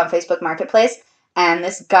 put it on Facebook Marketplace, and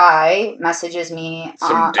this guy messages me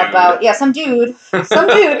about some dude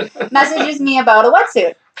messages me about a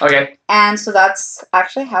wetsuit. Okay. And so that's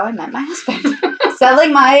actually how I met my husband,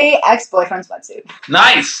 selling my ex-boyfriend's wetsuit.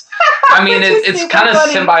 Nice. I mean, it's kind of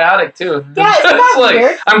symbiotic too. Yeah, isn't that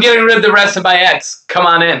weird? I'm getting rid of the rest of my ex. Come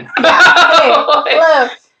on in. Yeah. Hey, hello.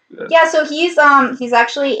 Yeah, so he's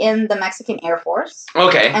actually in the Mexican Air Force.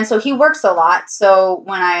 Okay. And so he works a lot. So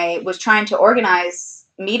when I was trying to organize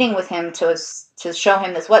meeting with him to show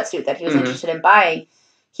him this wetsuit that he was interested in buying,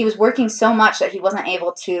 he was working so much that he wasn't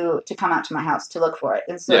able to come out to my house to look for it.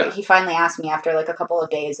 And so he finally asked me after like a couple of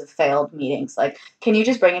days of failed meetings, like, can you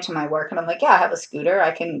just bring it to my work? And I'm like, yeah, I have a scooter.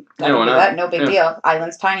 I can do that. No big deal.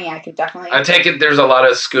 Island's tiny. I can definitely. I take it there's a lot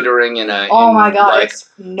of scootering in oh my God, like, it's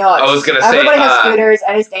nuts. I was going to say. Everybody has scooters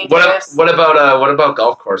and it's dangerous. What about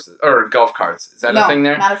golf courses or golf carts? Is that a thing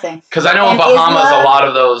there? Not a thing. Because I know in Bahamas a lot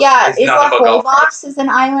of those. Yeah, Isla Holbox is an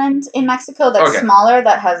island in Mexico that's smaller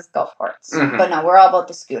that has golf carts. But no, we're all about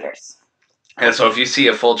the scooters. And so if you see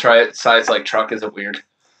a full size like truck, is it weird?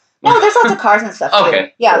 No, there's lots of cars and stuff too.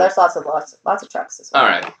 Okay. Yeah, there's lots of trucks as well. All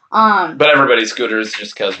right. But everybody's scooters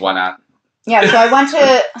just because why not? Yeah, so I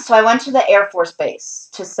went to the Air Force Base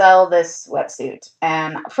to sell this wetsuit.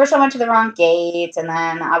 And first I went to the wrong gate and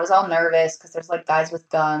then I was all nervous because there's like guys with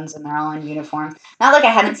guns and they're all in uniform. Not like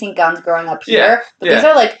I hadn't seen guns growing up here, but these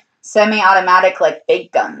are like semi-automatic, like,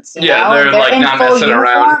 big guns, you know? They're like not messing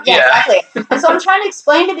around. Yeah, exactly. And so I'm trying to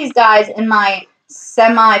explain to these guys in my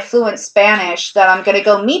semi-fluent Spanish that I'm going to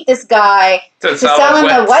go meet this guy to sell him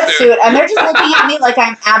the wetsuit, and they're just looking at me like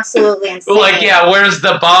I'm absolutely insane. Like, yeah, where's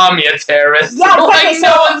the bomb, you terrorist? Yeah, exactly.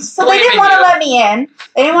 Like, so they didn't want to let me in.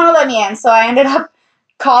 They didn't want to let me in, so I ended up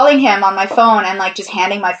calling him on my phone and, like, just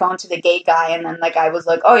handing my phone to the gate guy, and then, like, I was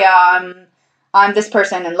like, oh, yeah, I'm this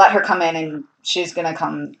person, and let her come in, and she's going to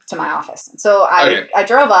come to my office. And so I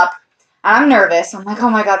drove up, and I'm nervous. I'm like, oh,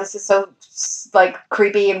 my God, this is so, like,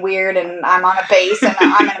 creepy and weird, and I'm on a base, and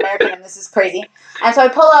I'm an American, and this is crazy. And so I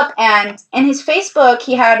pull up, and in his Facebook,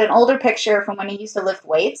 he had an older picture from when he used to lift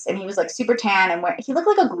weights, and he was, like, super tan, and he looked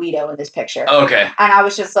like a Guido in this picture. Okay. And I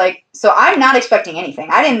was just like, so I'm not expecting anything.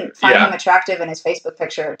 I didn't find him attractive in his Facebook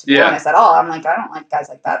picture, to be honest, at all. I'm like, I don't like guys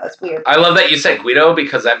like that. That's weird. I love that you said Guido,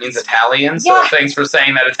 because that means Italian, so thanks for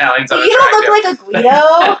saying that Italians are attractive. You don't look like a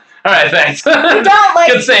Guido. All right, thanks. You don't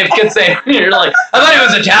like... Good save. You're like, I thought he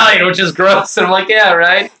was Italian, which is gross. And I'm like, yeah,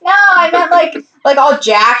 right? No, I meant like all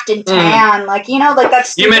jacked and tan, like, you know, like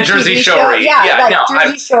that's... You meant Jersey Shore. Yeah,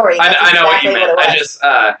 Jersey Shore. I know what you meant.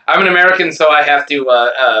 I'm an American, so I have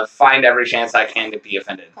to find every chance I can to be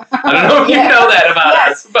offended. I don't know if you know that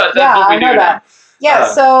about us, but that's what we do now. Yeah,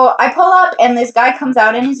 so I pull up, and this guy comes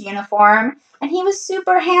out in his uniform, and he was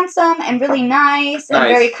super handsome and really nice and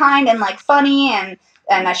very kind and, like, funny, and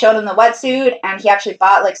I showed him the wetsuit, and he actually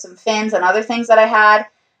bought, like, some fins and other things that I had,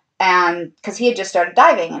 and because he had just started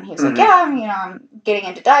diving, and he was like, yeah, you know, I'm getting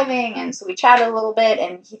into diving, and so we chatted a little bit,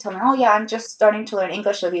 and he told me, oh, yeah, I'm just starting to learn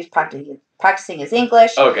English, so he was practicing his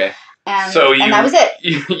English. Okay. And that was it.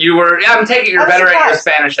 You were, I'm taking you're better at your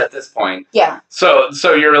Spanish at this point. Yeah. So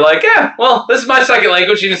you're like, yeah, well, this is my second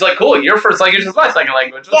language, and he's like, cool, your first language is my second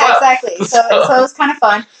language. Yeah, exactly. So it was kind of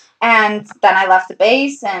fun. And then I left the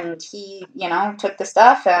base, and he, you know, took the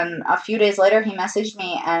stuff, and a few days later he messaged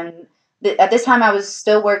me, and at this time I was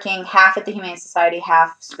still working half at the Humane Society,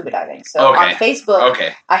 half scuba diving. So on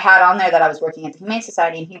Facebook, I had on there that I was working at the Humane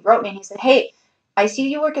Society, and he wrote me, and he said, hey, I see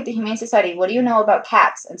you work at the Humane Society. What do you know about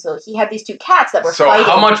cats? And so he had these two cats that were fighting.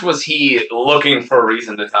 So how much was he looking for a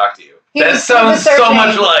reason to talk to you? That sounds so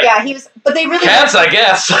much like... Yeah, he was... But they really... Cats, I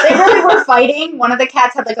guess. They really were fighting. One of the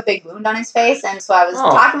cats had, like, a big wound on his face, and so I was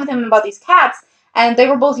talking with him about these cats, and they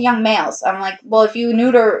were both young males. I'm like, well, if you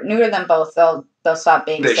neuter them both, they'll stop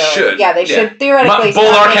being They should. Yeah, they should theoretically...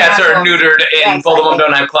 Both our cats are neutered, and both of them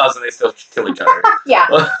don't have claws, and they still kill each other. Yeah.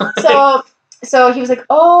 So he was like,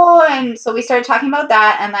 and so we started talking about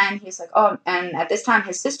that, and then he's like, and at this time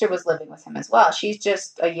his sister was living with him as well. She's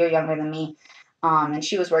just a year younger than me, and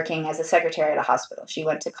she was working as a secretary at a hospital. She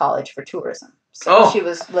went to college for tourism, so she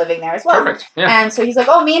was living there as well. Perfect. Yeah. And so he's like,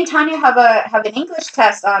 me and Tanya have an English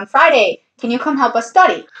test on Friday. Can you come help us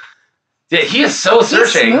study? Yeah, he is so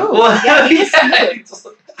searching. Smooth. Yeah, he is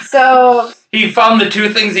smooth. So he found the two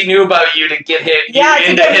things he knew about you to get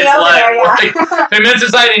into his life. There, yeah. Immense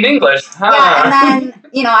society in English. Huh. Yeah, and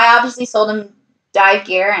then I obviously sold him dive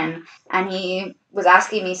gear, and he was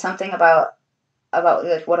asking me something about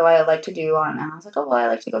like what do I like to do and I was like, I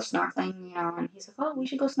like to go snorkeling, and he's like, we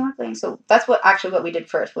should go snorkeling. So that's what we did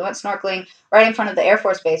first. We went snorkeling right in front of the Air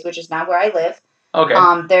Force Base, which is now where I live.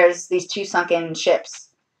 Okay. There's these two sunken ships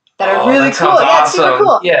that are really cool. Awesome. Yeah, it's super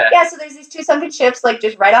cool. Yeah. Yeah, so there's these two sunken ships, like,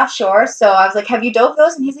 just right offshore. So I was like, have you dove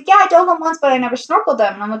those? And he's like, yeah, I dove them once, but I never snorkeled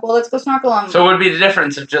them. And I'm like, well, let's go snorkel them. So what would be the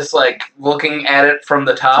difference of just, like, looking at it from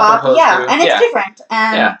the top opposed to... and it's different.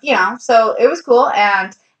 And, so it was cool.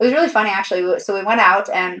 And it was really funny, actually. So we went out,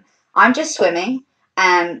 and I'm just swimming.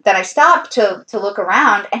 And then I stopped to look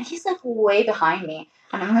around, and he's, like, way behind me.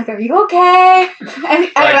 And I'm like, are you okay? And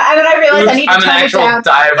then I realized I need to turn it down.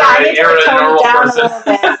 Diver, I need to turn it down a little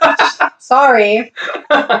bit. Sorry.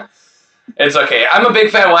 It's okay. I'm a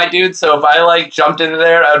big fat white dude, so if I, like, jumped into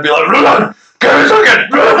there, I'd be like, run!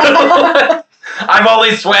 Run! I've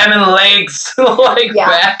only swam in lakes,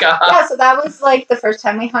 back up. Yeah, so that was, like, the first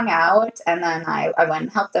time we hung out, and then I went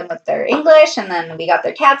and helped them with their English, and then we got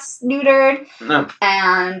their cats neutered,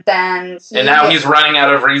 and then And now he's running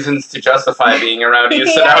out of reasons to justify being around you,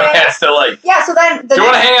 so now he has to, like... Yeah, so then... Do you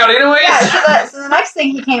want to hang out anyways? Yeah, so the next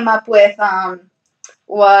thing he came up with,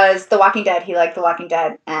 was The Walking Dead. He liked The Walking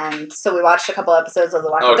Dead, and so we watched a couple episodes of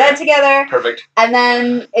The Walking Dead together. Perfect. And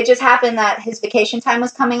then it just happened that his vacation time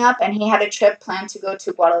was coming up, and he had a trip planned to go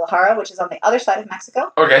to Guadalajara, which is on the other side of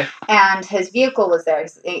Mexico. Okay. And his vehicle was there.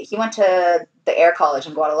 He went to the Air College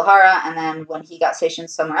in Guadalajara, and then when he got stationed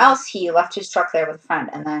somewhere else, he left his truck there with a friend,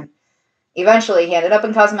 and then eventually he ended up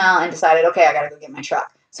in Cozumel and decided, okay, I gotta go get my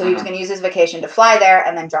truck. So he was going to use his vacation to fly there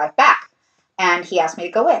and then drive back. And he asked me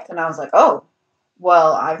to go with, and I was like,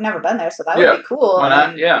 well, I've never been there, so that would be cool. Why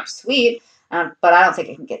not? Yeah. Sweet. But I don't think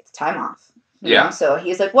I can get the time off. You Yeah. know? So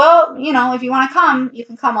he's like, well, if you want to come, you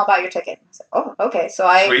can come. I'll buy your ticket. I was like, okay. So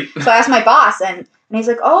I asked my boss, and he's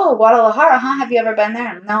like, Guadalajara, huh? Have you ever been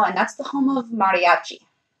there? And no, and that's the home of mariachi.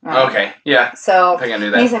 Right? Okay, yeah. So I think I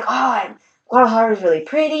knew that. And he's like, Guadalajara is really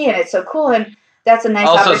pretty, and it's so cool, and that's a nice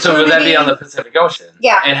opportunity. So would that be on the Pacific Ocean?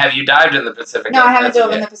 Yeah. And have you dived in the Pacific Ocean? No, I haven't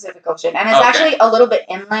dove in the Pacific Ocean. And it's actually a little bit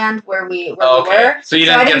inland where we were. So you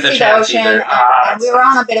didn't get the chance either. And we were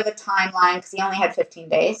on a bit of a timeline because he only had 15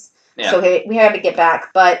 days. Yeah. So we had to get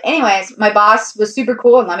back. But anyways, my boss was super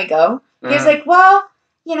cool and let me go. He was like, well,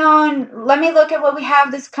 and let me look at what we have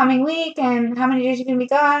this coming week and how many days you're going to be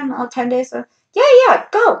gone. 10 days. So, yeah,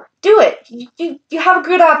 go. Do it. You have a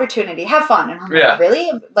good opportunity. Have fun. And I'm like,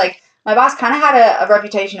 really? Like... My boss kind of had a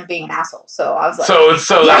reputation of being an asshole, so I was like... So yes,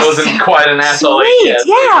 that wasn't quite an asshole. Sweet,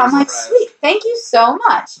 yeah. I'm like, sweet, thank you so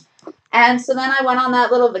much. And so then I went on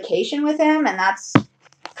that little vacation with him, and that's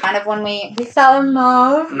kind of when we fell in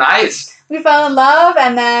love. Nice. We fell in love,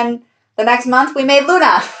 and then the next month we made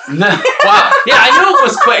Luna. Wow. Yeah, I knew it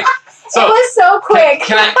was quick. So, it was so quick.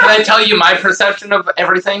 Can I tell you my perception of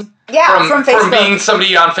everything? Yeah, from Facebook. From being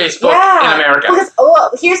somebody on Facebook in America. Because,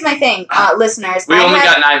 here's my thing, listeners. We only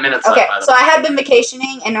got 9 minutes left. Okay, so I had been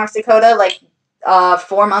vacationing in North Dakota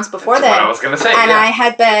 4 months before That's then. what I was going to say. And I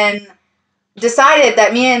had been decided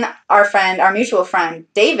that me and our mutual friend,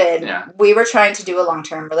 David, we were trying to do a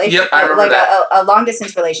long-term relationship. Yep, I remember that. A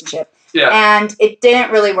long-distance relationship. Yeah. And it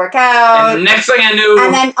didn't really work out. And next thing I knew...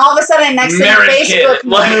 And then all of a sudden, Facebook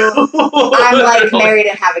knew I'm married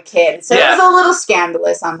and have a kid. So it was a little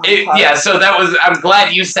scandalous on my part. Yeah, so that was... I'm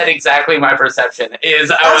glad you said exactly my perception.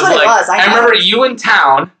 I remember you in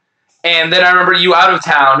town, and then I remember you out of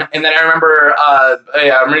town, and then I remember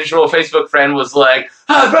a mutual Facebook friend was like,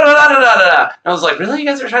 and I was like, really? You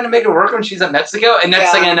guys are trying to make it work when she's in Mexico? And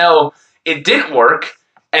next thing I know, it didn't work.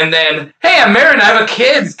 And then, hey, I'm married and I have a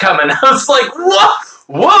kid coming. I was like,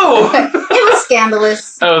 whoa. It was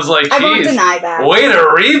scandalous. I was like, I won't deny that. Way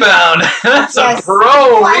to rebound. That's a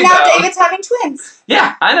pro rebound. And now David's having twins.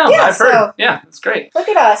 Yeah, I know. I've heard. Yeah, it's great. Look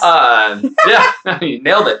at us. Yeah, you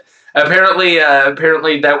nailed it. Apparently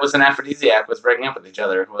that was an aphrodisiac. Was breaking up with each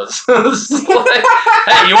other. Was like,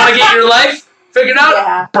 hey, you want to get your life figured out?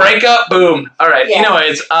 Yeah. Break up. Boom. All right. Yeah.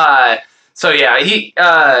 Anyways, so yeah,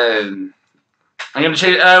 I'm gonna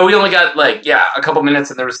change. We only got a couple minutes,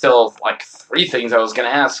 and there was still 3 things I was gonna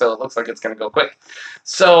ask. So it looks like it's gonna go quick.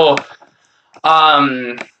 So,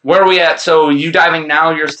 where are we at? So you diving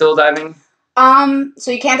now? You're still diving?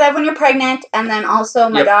 So you can't dive when you're pregnant, and then also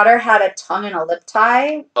my daughter had a tongue and a lip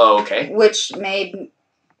tie. Oh, okay. Which made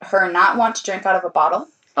her not want to drink out of a bottle.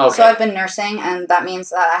 Okay. So I've been nursing, and that means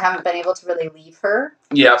that I haven't been able to really leave her.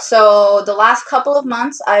 Yeah. So the last couple of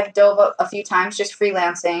months, I've dove a few times just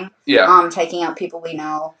freelancing. Yeah. Taking out people we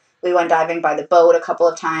know. We went diving by the boat a couple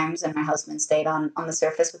of times, and my husband stayed on the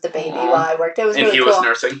surface with the baby while I worked. It was really cool. And he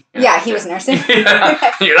was nursing? Yeah, he was nursing.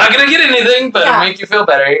 Yeah. You're not going to get anything, but it'll make you feel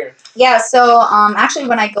better here. Yeah, so actually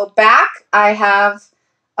when I go back, I have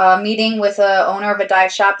a meeting with the owner of a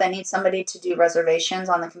dive shop that needs somebody to do reservations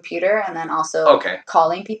on the computer, and then also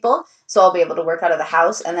calling people. So I'll be able to work out of the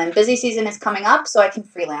house. And then busy season is coming up, so I can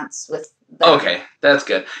freelance with them. Okay, that's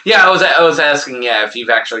good. Yeah, I was asking, if you've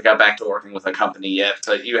actually got back to working with a company yet,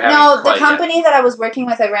 but you haven't. No, the company that I was working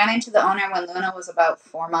with, I ran into the owner when Luna was about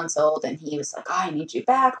 4 months old, and he was like, "Oh, I need you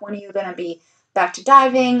back. When are you going to be back to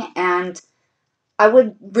diving?" And I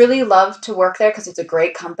would really love to work there because it's a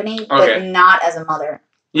great company, but not as a mother.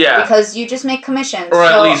 Yeah. Because you just make commissions. Or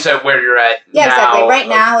at least at where you're at now. Exactly. Right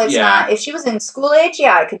now, it's not. If she was in school age,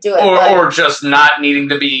 I could do it. Or just not needing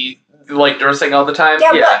to be, nursing all the time.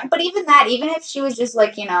 Yeah. But even that, even if she was just,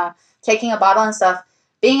 taking a bottle and stuff,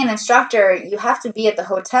 being an instructor, you have to be at the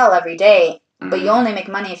hotel every day. But you only make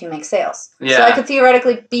money if you make sales. Yeah. So I could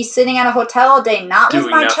theoretically be sitting at a hotel all day, not with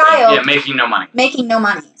my child. Yeah, making no money.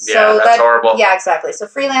 So that's horrible. Yeah, exactly. So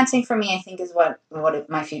freelancing for me, I think, is what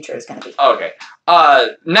my future is going to be. Okay.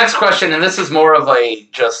 Next question, and this is more of a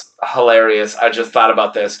just hilarious, I just thought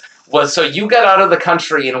about this, was so you got out of the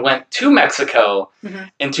country and went to Mexico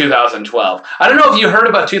in 2012. I don't know if you heard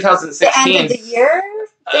about 2016. The end of the year?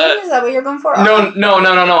 Is that what you're going for? No.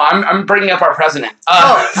 I'm bringing up our president.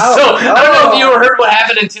 I don't know if you heard what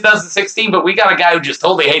happened in 2016, but we got a guy who just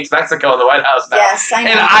totally hates Mexico in the White House now. Yes, I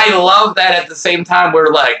know. And I love that at the same time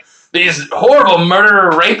we're these horrible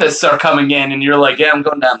murderer rapists are coming in, and you're like, yeah, I'm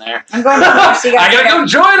going down there. So I gotta go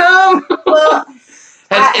join them. Well,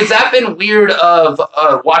 has that been weird of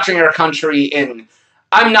watching our country in...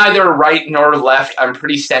 I'm neither right nor left. I'm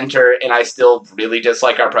pretty center, and I still really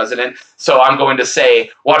dislike our president. So I'm going to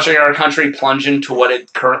say, watching our country plunge into what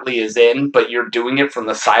it currently is in, but you're doing it from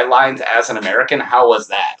the sidelines as an American. How was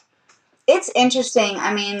that? It's interesting.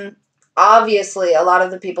 I mean, obviously, a lot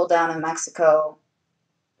of the people down in Mexico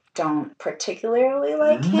don't particularly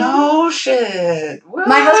like him. No shit. What?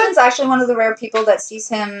 My husband's actually one of the rare people that sees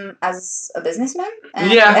him as a businessman.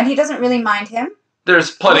 And he doesn't really mind him.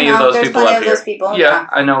 There's plenty of those people up here. Yeah,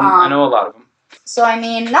 I know a lot of them. So, I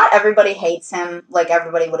mean, not everybody hates him like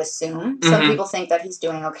everybody would assume. Some people think that he's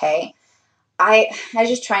doing okay. I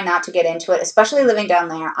just try not to get into it, especially living down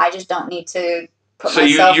there. I just don't need to put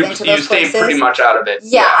myself into those places. So you stay pretty much out of it.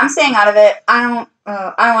 Yeah, I'm staying out of it. I don't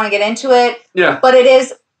want to get into it. Yeah. But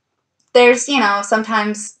there's,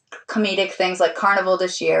 sometimes comedic things like Carnival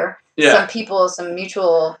this year. Yeah. Some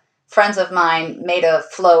mutual friends of mine made a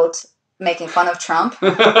float making fun of Trump.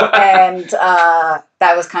 And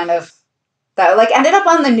that was kind of... That ended up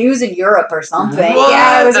on the news in Europe or something. What?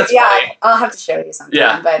 Yeah, That's funny. I'll have to show you sometime.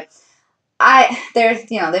 Yeah. But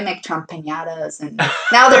they make Trump piñatas, and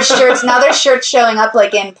now there's shirts showing up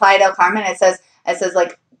in Playa del Carmen. It says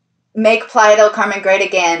make Playa del Carmen great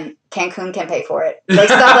again. Cancun can pay for it. Stuff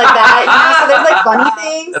like that. So there's funny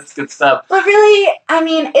things. That's good stuff. But really, I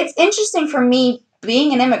mean, it's interesting for me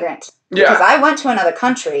being an immigrant. Yeah. Because I went to another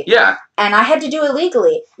country. Yeah. And I had to do it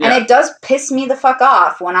legally. Yeah. And it does piss me the fuck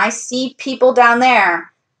off when I see people down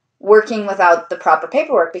there working without the proper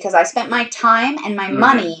paperwork, because I spent my time and my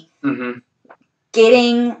money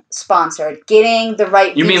getting sponsored, getting the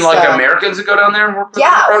right You visa. mean Americans that go down there and work with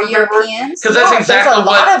or Europeans? Because that's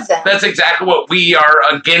exactly what we are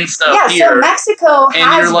against up here. Yeah, so Mexico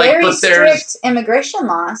has very strict immigration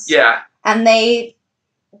laws. Yeah. And they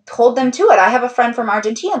hold them to it. I have a friend from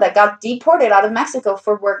Argentina that got deported out of Mexico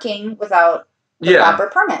for working without the proper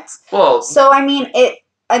permits. Well, so I mean,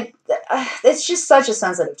 it's just such a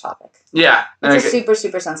sensitive topic. Yeah, it's a super,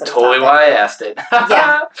 super sensitive. Totally topic. why I asked it.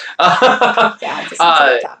 Yeah, it's a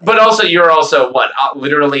sensitive topic. But also, you're also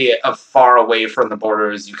literally far away from the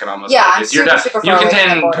borders. You can almost I'm super far away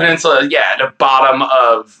from the border. Peninsula, the bottom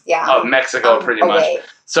of Mexico, pretty much.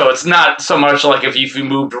 So it's not so much like if you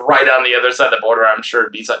moved right on the other side of the border, I'm sure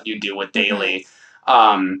it'd be something you deal with daily.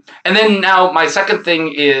 And then now my second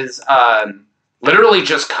thing is literally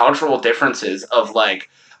just cultural differences of like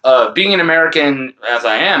being an American as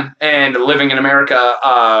I am and living in America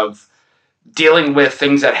of dealing with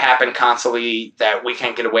things that happen constantly that we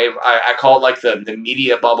can't get away with. I call it like the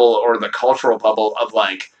media bubble or the cultural bubble of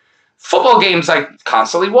like football games I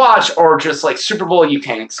constantly watch or just like Super Bowl you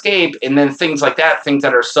can't escape, and then things like that, things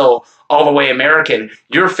that are so all the way American.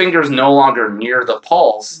 Your finger's no longer near the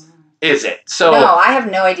pulse, is it? So no, I have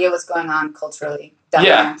no idea what's going on culturally down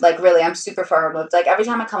there. Like really, I'm super far removed. Like every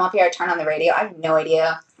time I come up here, I turn on the radio. I have no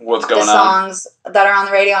idea what's going on. The songs that are on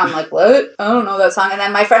the radio, I'm like, what? I don't know that song. And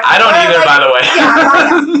then my friend, I don't either, like, by the way.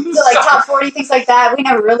 Yeah, so like top 40 things like that. We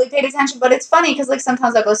never really paid attention, but it's funny because like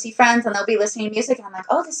sometimes I'll go see friends and they'll be listening to music and I'm like,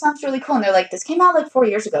 oh, this sounds really cool. And they're like, this came out like 4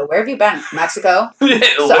 years ago. Where have you been? Mexico.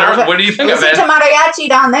 What do you think of it? Listen to mariachi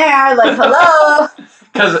down there. Like, hello.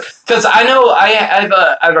 Because I know I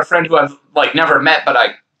have a friend who I've like never met, but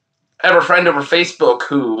I have a friend over Facebook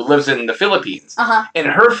who lives in the Philippines, and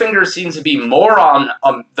her finger seems to be more on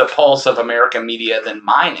the pulse of American media than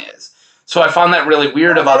mine is. So I found that really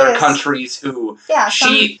weird of other countries who some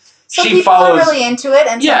she people follows are really into it,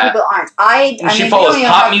 and some people aren't. She follows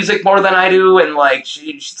pop music more than I do, and like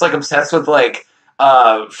she's like obsessed with like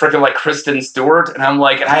freaking like Kristen Stewart, and I'm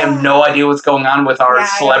like, and I have no idea what's going on with our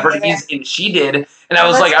celebrities, and she did, and I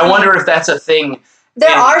was like, I wonder if that's a thing.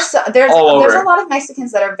 There's a lot of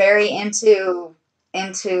Mexicans that are very into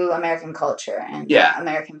American culture and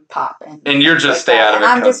American pop and you're just stay out of it.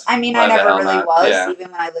 And I never really was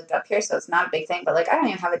even when I lived up here, so it's not a big thing. But like I don't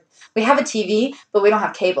even have we have a TV, but we don't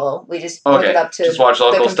have cable. We just hook it up to just watch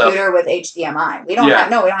local the computer stuff with HDMI. We don't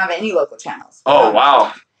have any local channels. Oh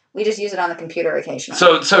wow. We just use it on the computer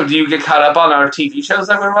occasionally. So do you get caught up on our TV shows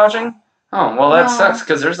that we're watching? Oh, well, that sucks,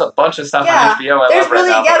 because there's a bunch of stuff on HBO I love right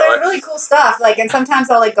now. Yeah, there's really cool stuff. Like, and sometimes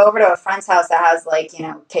I'll, like, go over to a friend's house that has, like, you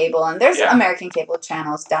know, cable. And there's American cable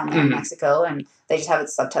channels down there in Mexico, and they just have it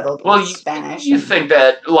subtitled in Spanish. You think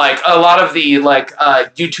that, like, a lot of the, like,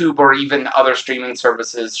 YouTube or even other streaming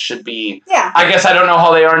services should be... Yeah. I guess I don't know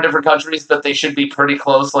how they are in different countries, but they should be pretty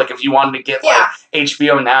close. Like, if you wanted to get, like,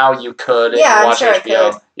 HBO Now, you could watch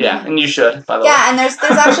HBO. Yeah, and you should, by the way. Yeah, and there's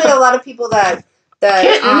actually a lot of people that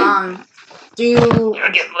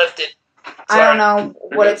You're getting lifted. Sorry. I don't know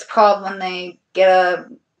what it's called when they get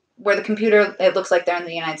where the computer, it looks like they're in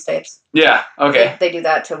the United States. Yeah, okay. They do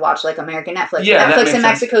that to watch, like, American Netflix. Yeah, Netflix in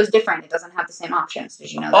Mexico is different. It doesn't have the same options.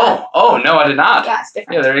 Did you know that? Oh, no, I did not. Yeah, it's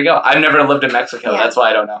different. Yeah, there you go. I've never lived in Mexico. That's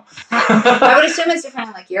why I don't know. I would assume it's different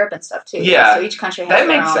in, like, Europe and stuff, too. Yeah. So each country has their own.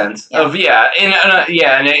 That makes sense. And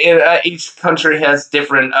each country has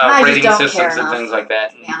different rating systems and things like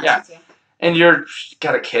that. And, and you're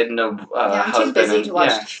got a kid and a husband. I'm too busy to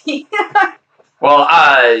watch TV. Well,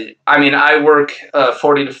 I work a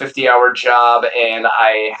 40 to 50-hour job, and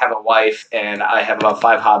I have a wife, and I have about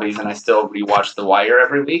 5 hobbies, and I still rewatch The Wire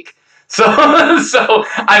every week. So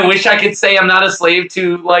I wish I could say I'm not a slave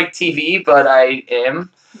to, like, TV, but I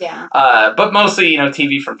am. Yeah. But mostly,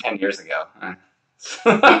 TV from 10 years ago. And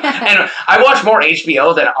I watch more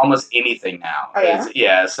HBO than almost anything now. Oh, yeah?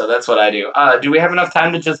 Yeah, so that's what I do. Do we have enough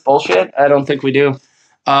time to just bullshit? I don't think we do.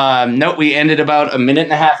 No, we ended about a minute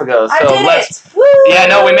and a half ago. So I did it! Woo! Yeah,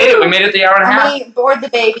 no, we made it. We made it the hour and a half. We bored the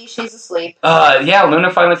baby. She's asleep. Yeah,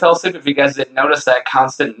 Luna finally fell asleep. If you guys didn't notice that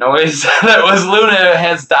constant noise that was Luna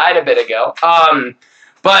has died a bit ago.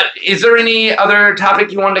 But is there any other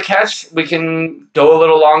topic you wanted to catch? We can go a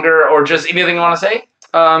little longer, or just anything you want to say?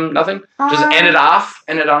 Nothing? Just end it off.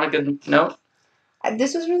 End it on a good note.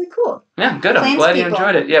 This was really cool. Yeah, good. I'm glad you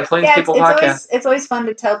enjoyed it. Yeah, Plains People podcast. It's always fun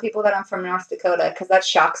to tell people that I'm from North Dakota because that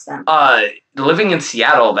shocks them. Living in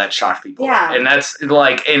Seattle, that shocked people. Yeah. And that's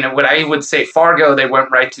like, and when I would say Fargo, they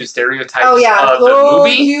went right to stereotypes of the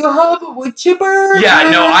movie. You have a wood chipper.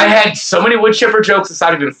 Yeah, no, I had so many wood chipper jokes, it's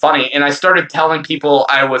not even funny. And I started telling people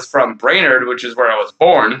I was from Brainerd, which is where I was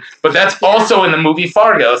born, but that's also in the movie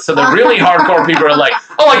Fargo. So the really hardcore people are like,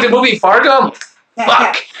 oh, like the movie Fargo?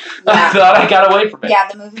 Fuck. I thought I got away from it. Yeah,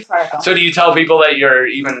 the movie Fargo. So do you tell people that you're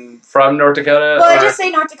even from North Dakota? Well, I just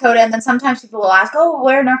say North Dakota, and then sometimes people will ask, oh,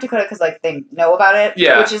 where in North Dakota? Because, like, they know about it,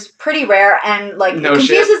 which is pretty rare, and, like, it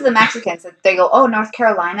confuses the Mexicans. They go, oh, North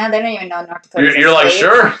Carolina? They don't even know North Dakota. You're like,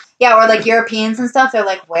 sure. Yeah, or, like, Europeans and stuff, they're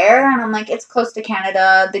like, where? And I'm like, it's close to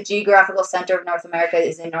Canada. The geographical center of North America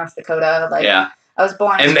is in North Dakota. Like, I was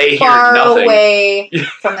born as far away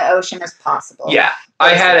from the ocean as possible. Yeah.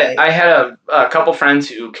 I had a couple friends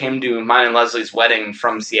who came to mine and Leslie's wedding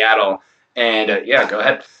from Seattle, and go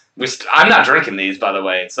ahead. I'm not drinking these, by the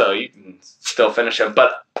way, so you can still finish them.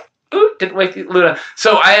 But didn't wake Luna.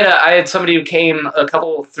 So I had somebody who came,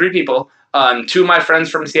 3 people Two of my friends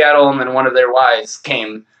from Seattle and then one of their wives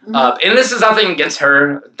came up. And this is nothing against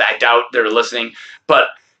her. I doubt they're listening. But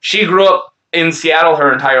she grew up in Seattle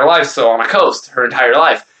her entire life, so on a coast her entire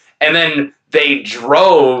life. And then they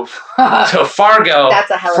drove to Fargo.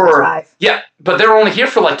 That's a hell of a drive. Yeah, but they were only here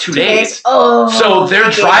for like 2 days. Oh, so their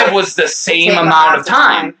drive was the same amount of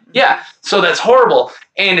time. Yeah, so that's horrible.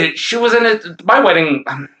 And she was in it. My wedding,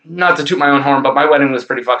 not to toot my own horn, but my wedding was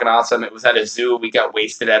pretty fucking awesome. It was at a zoo. We got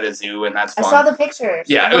wasted at a zoo, and that's fun. I saw the pictures.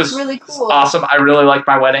 Yeah, it was really cool. Awesome. I really liked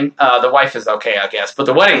my wedding. The wife is okay, I guess, but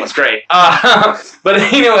the wedding was great. But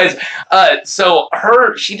anyways, so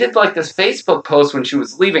she did like this Facebook post when she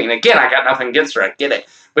was leaving. And again, I got nothing against her. I get it.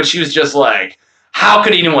 But she was just like, how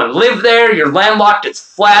could anyone live there? You're landlocked. It's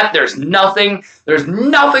flat. There's nothing. There's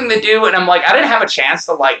nothing to do. And I'm like, I didn't have a chance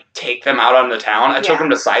to like take them out on the town. I took them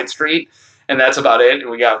to Side Street, and that's about it. And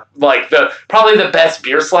we got like probably the best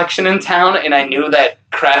beer selection in town. And I knew that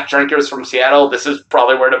craft drinkers from Seattle, this is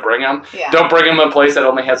probably where to bring them. Yeah. Don't bring them to a place that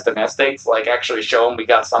only has domestics. Like actually show them we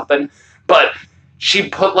got something. But she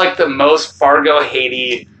put like the most Fargo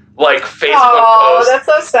Haiti like Facebook post. Oh, that's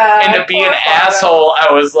so sad. And to be an asshole,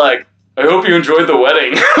 I was like, I hope you enjoyed the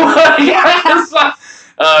wedding.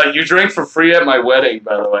 You drank for free at my wedding,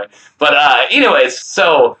 by the way. But anyways,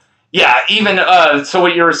 so yeah, even so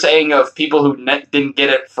what you were saying of people who didn't get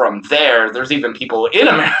it from there's even people in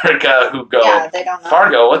America who go, they don't know.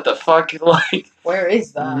 Fargo, what the fuck? Like, where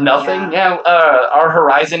is that? Nothing. Yeah, our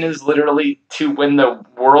horizon is literally to when the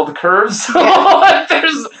world curves. Yeah.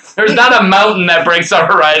 There's not a mountain that breaks our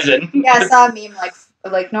horizon. Yeah, I saw a meme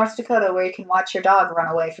like North Dakota where you can watch your dog run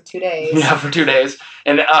away for 2 days. Yeah, for 2 days.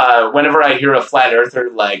 And whenever I hear a flat earther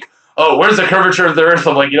like, oh, where's the curvature of the earth?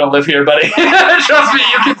 I'm like, you don't live here, buddy. Trust me,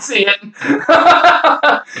 you can see it.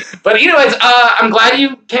 But anyways, I'm glad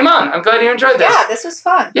you came on. I'm glad you enjoyed this. Yeah, this was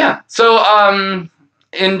fun. Yeah. So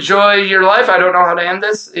enjoy your life. I don't know how to end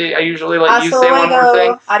this. I usually let you say one more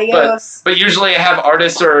thing. Adios. But usually I have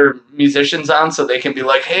artists or musicians on so they can be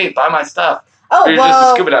like, hey, buy my stuff. Oh, or you're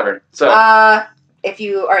just a scuba diver. So if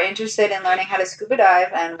you are interested in learning how to scuba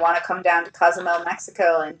dive and want to come down to Cozumel,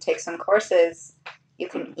 Mexico and take some courses, you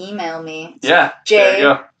can email me. Yeah.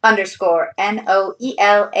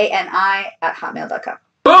 J_NOELANI@hotmail.com.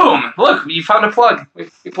 Boom! Look, you found a plug. We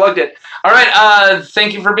plugged it. All right.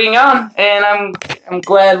 Thank you for being on, and I'm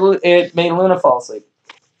glad it made Luna fall asleep.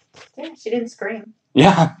 Yeah, she didn't scream.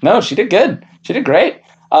 Yeah. No, she did good. She did great.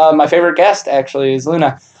 My favorite guest actually is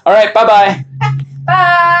Luna. All right. Bye-bye.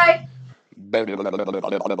 Bye. And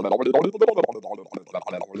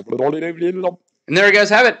there you guys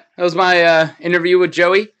have it. That was my interview with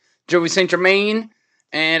Joei St Germain,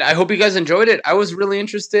 and I hope you guys enjoyed it. I was really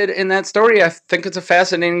interested in that story. I think it's a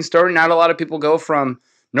fascinating story. Not a lot of people go from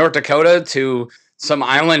North Dakota to some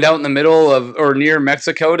island out in the middle of or near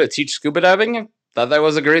Mexico to teach scuba diving. I thought that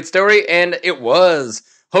was a great story, and it was.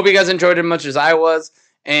 Hope you guys enjoyed it as much as I was.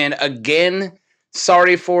 And again,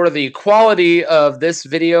 sorry for the quality of this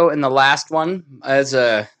video and the last one. As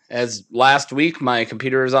last week, my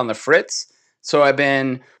computer is on the fritz, so I've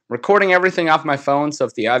been recording everything off my phone, so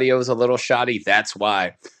if the audio is a little shoddy, that's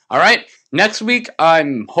why. All right, next week,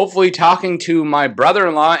 I'm hopefully talking to my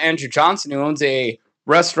brother-in-law, Andrew Johnson, who owns a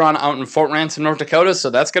restaurant out in Fort Ransom, North Dakota, so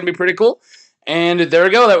that's going to be pretty cool. And there we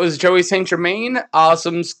go. That was Joei St Germain,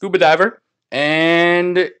 awesome scuba diver.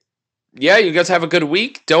 And yeah, you guys have a good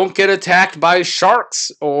week. Don't get attacked by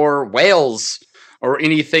sharks or whales or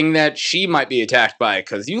anything that she might be attacked by,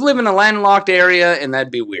 because you live in a landlocked area, and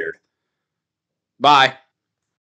that'd be weird. Bye.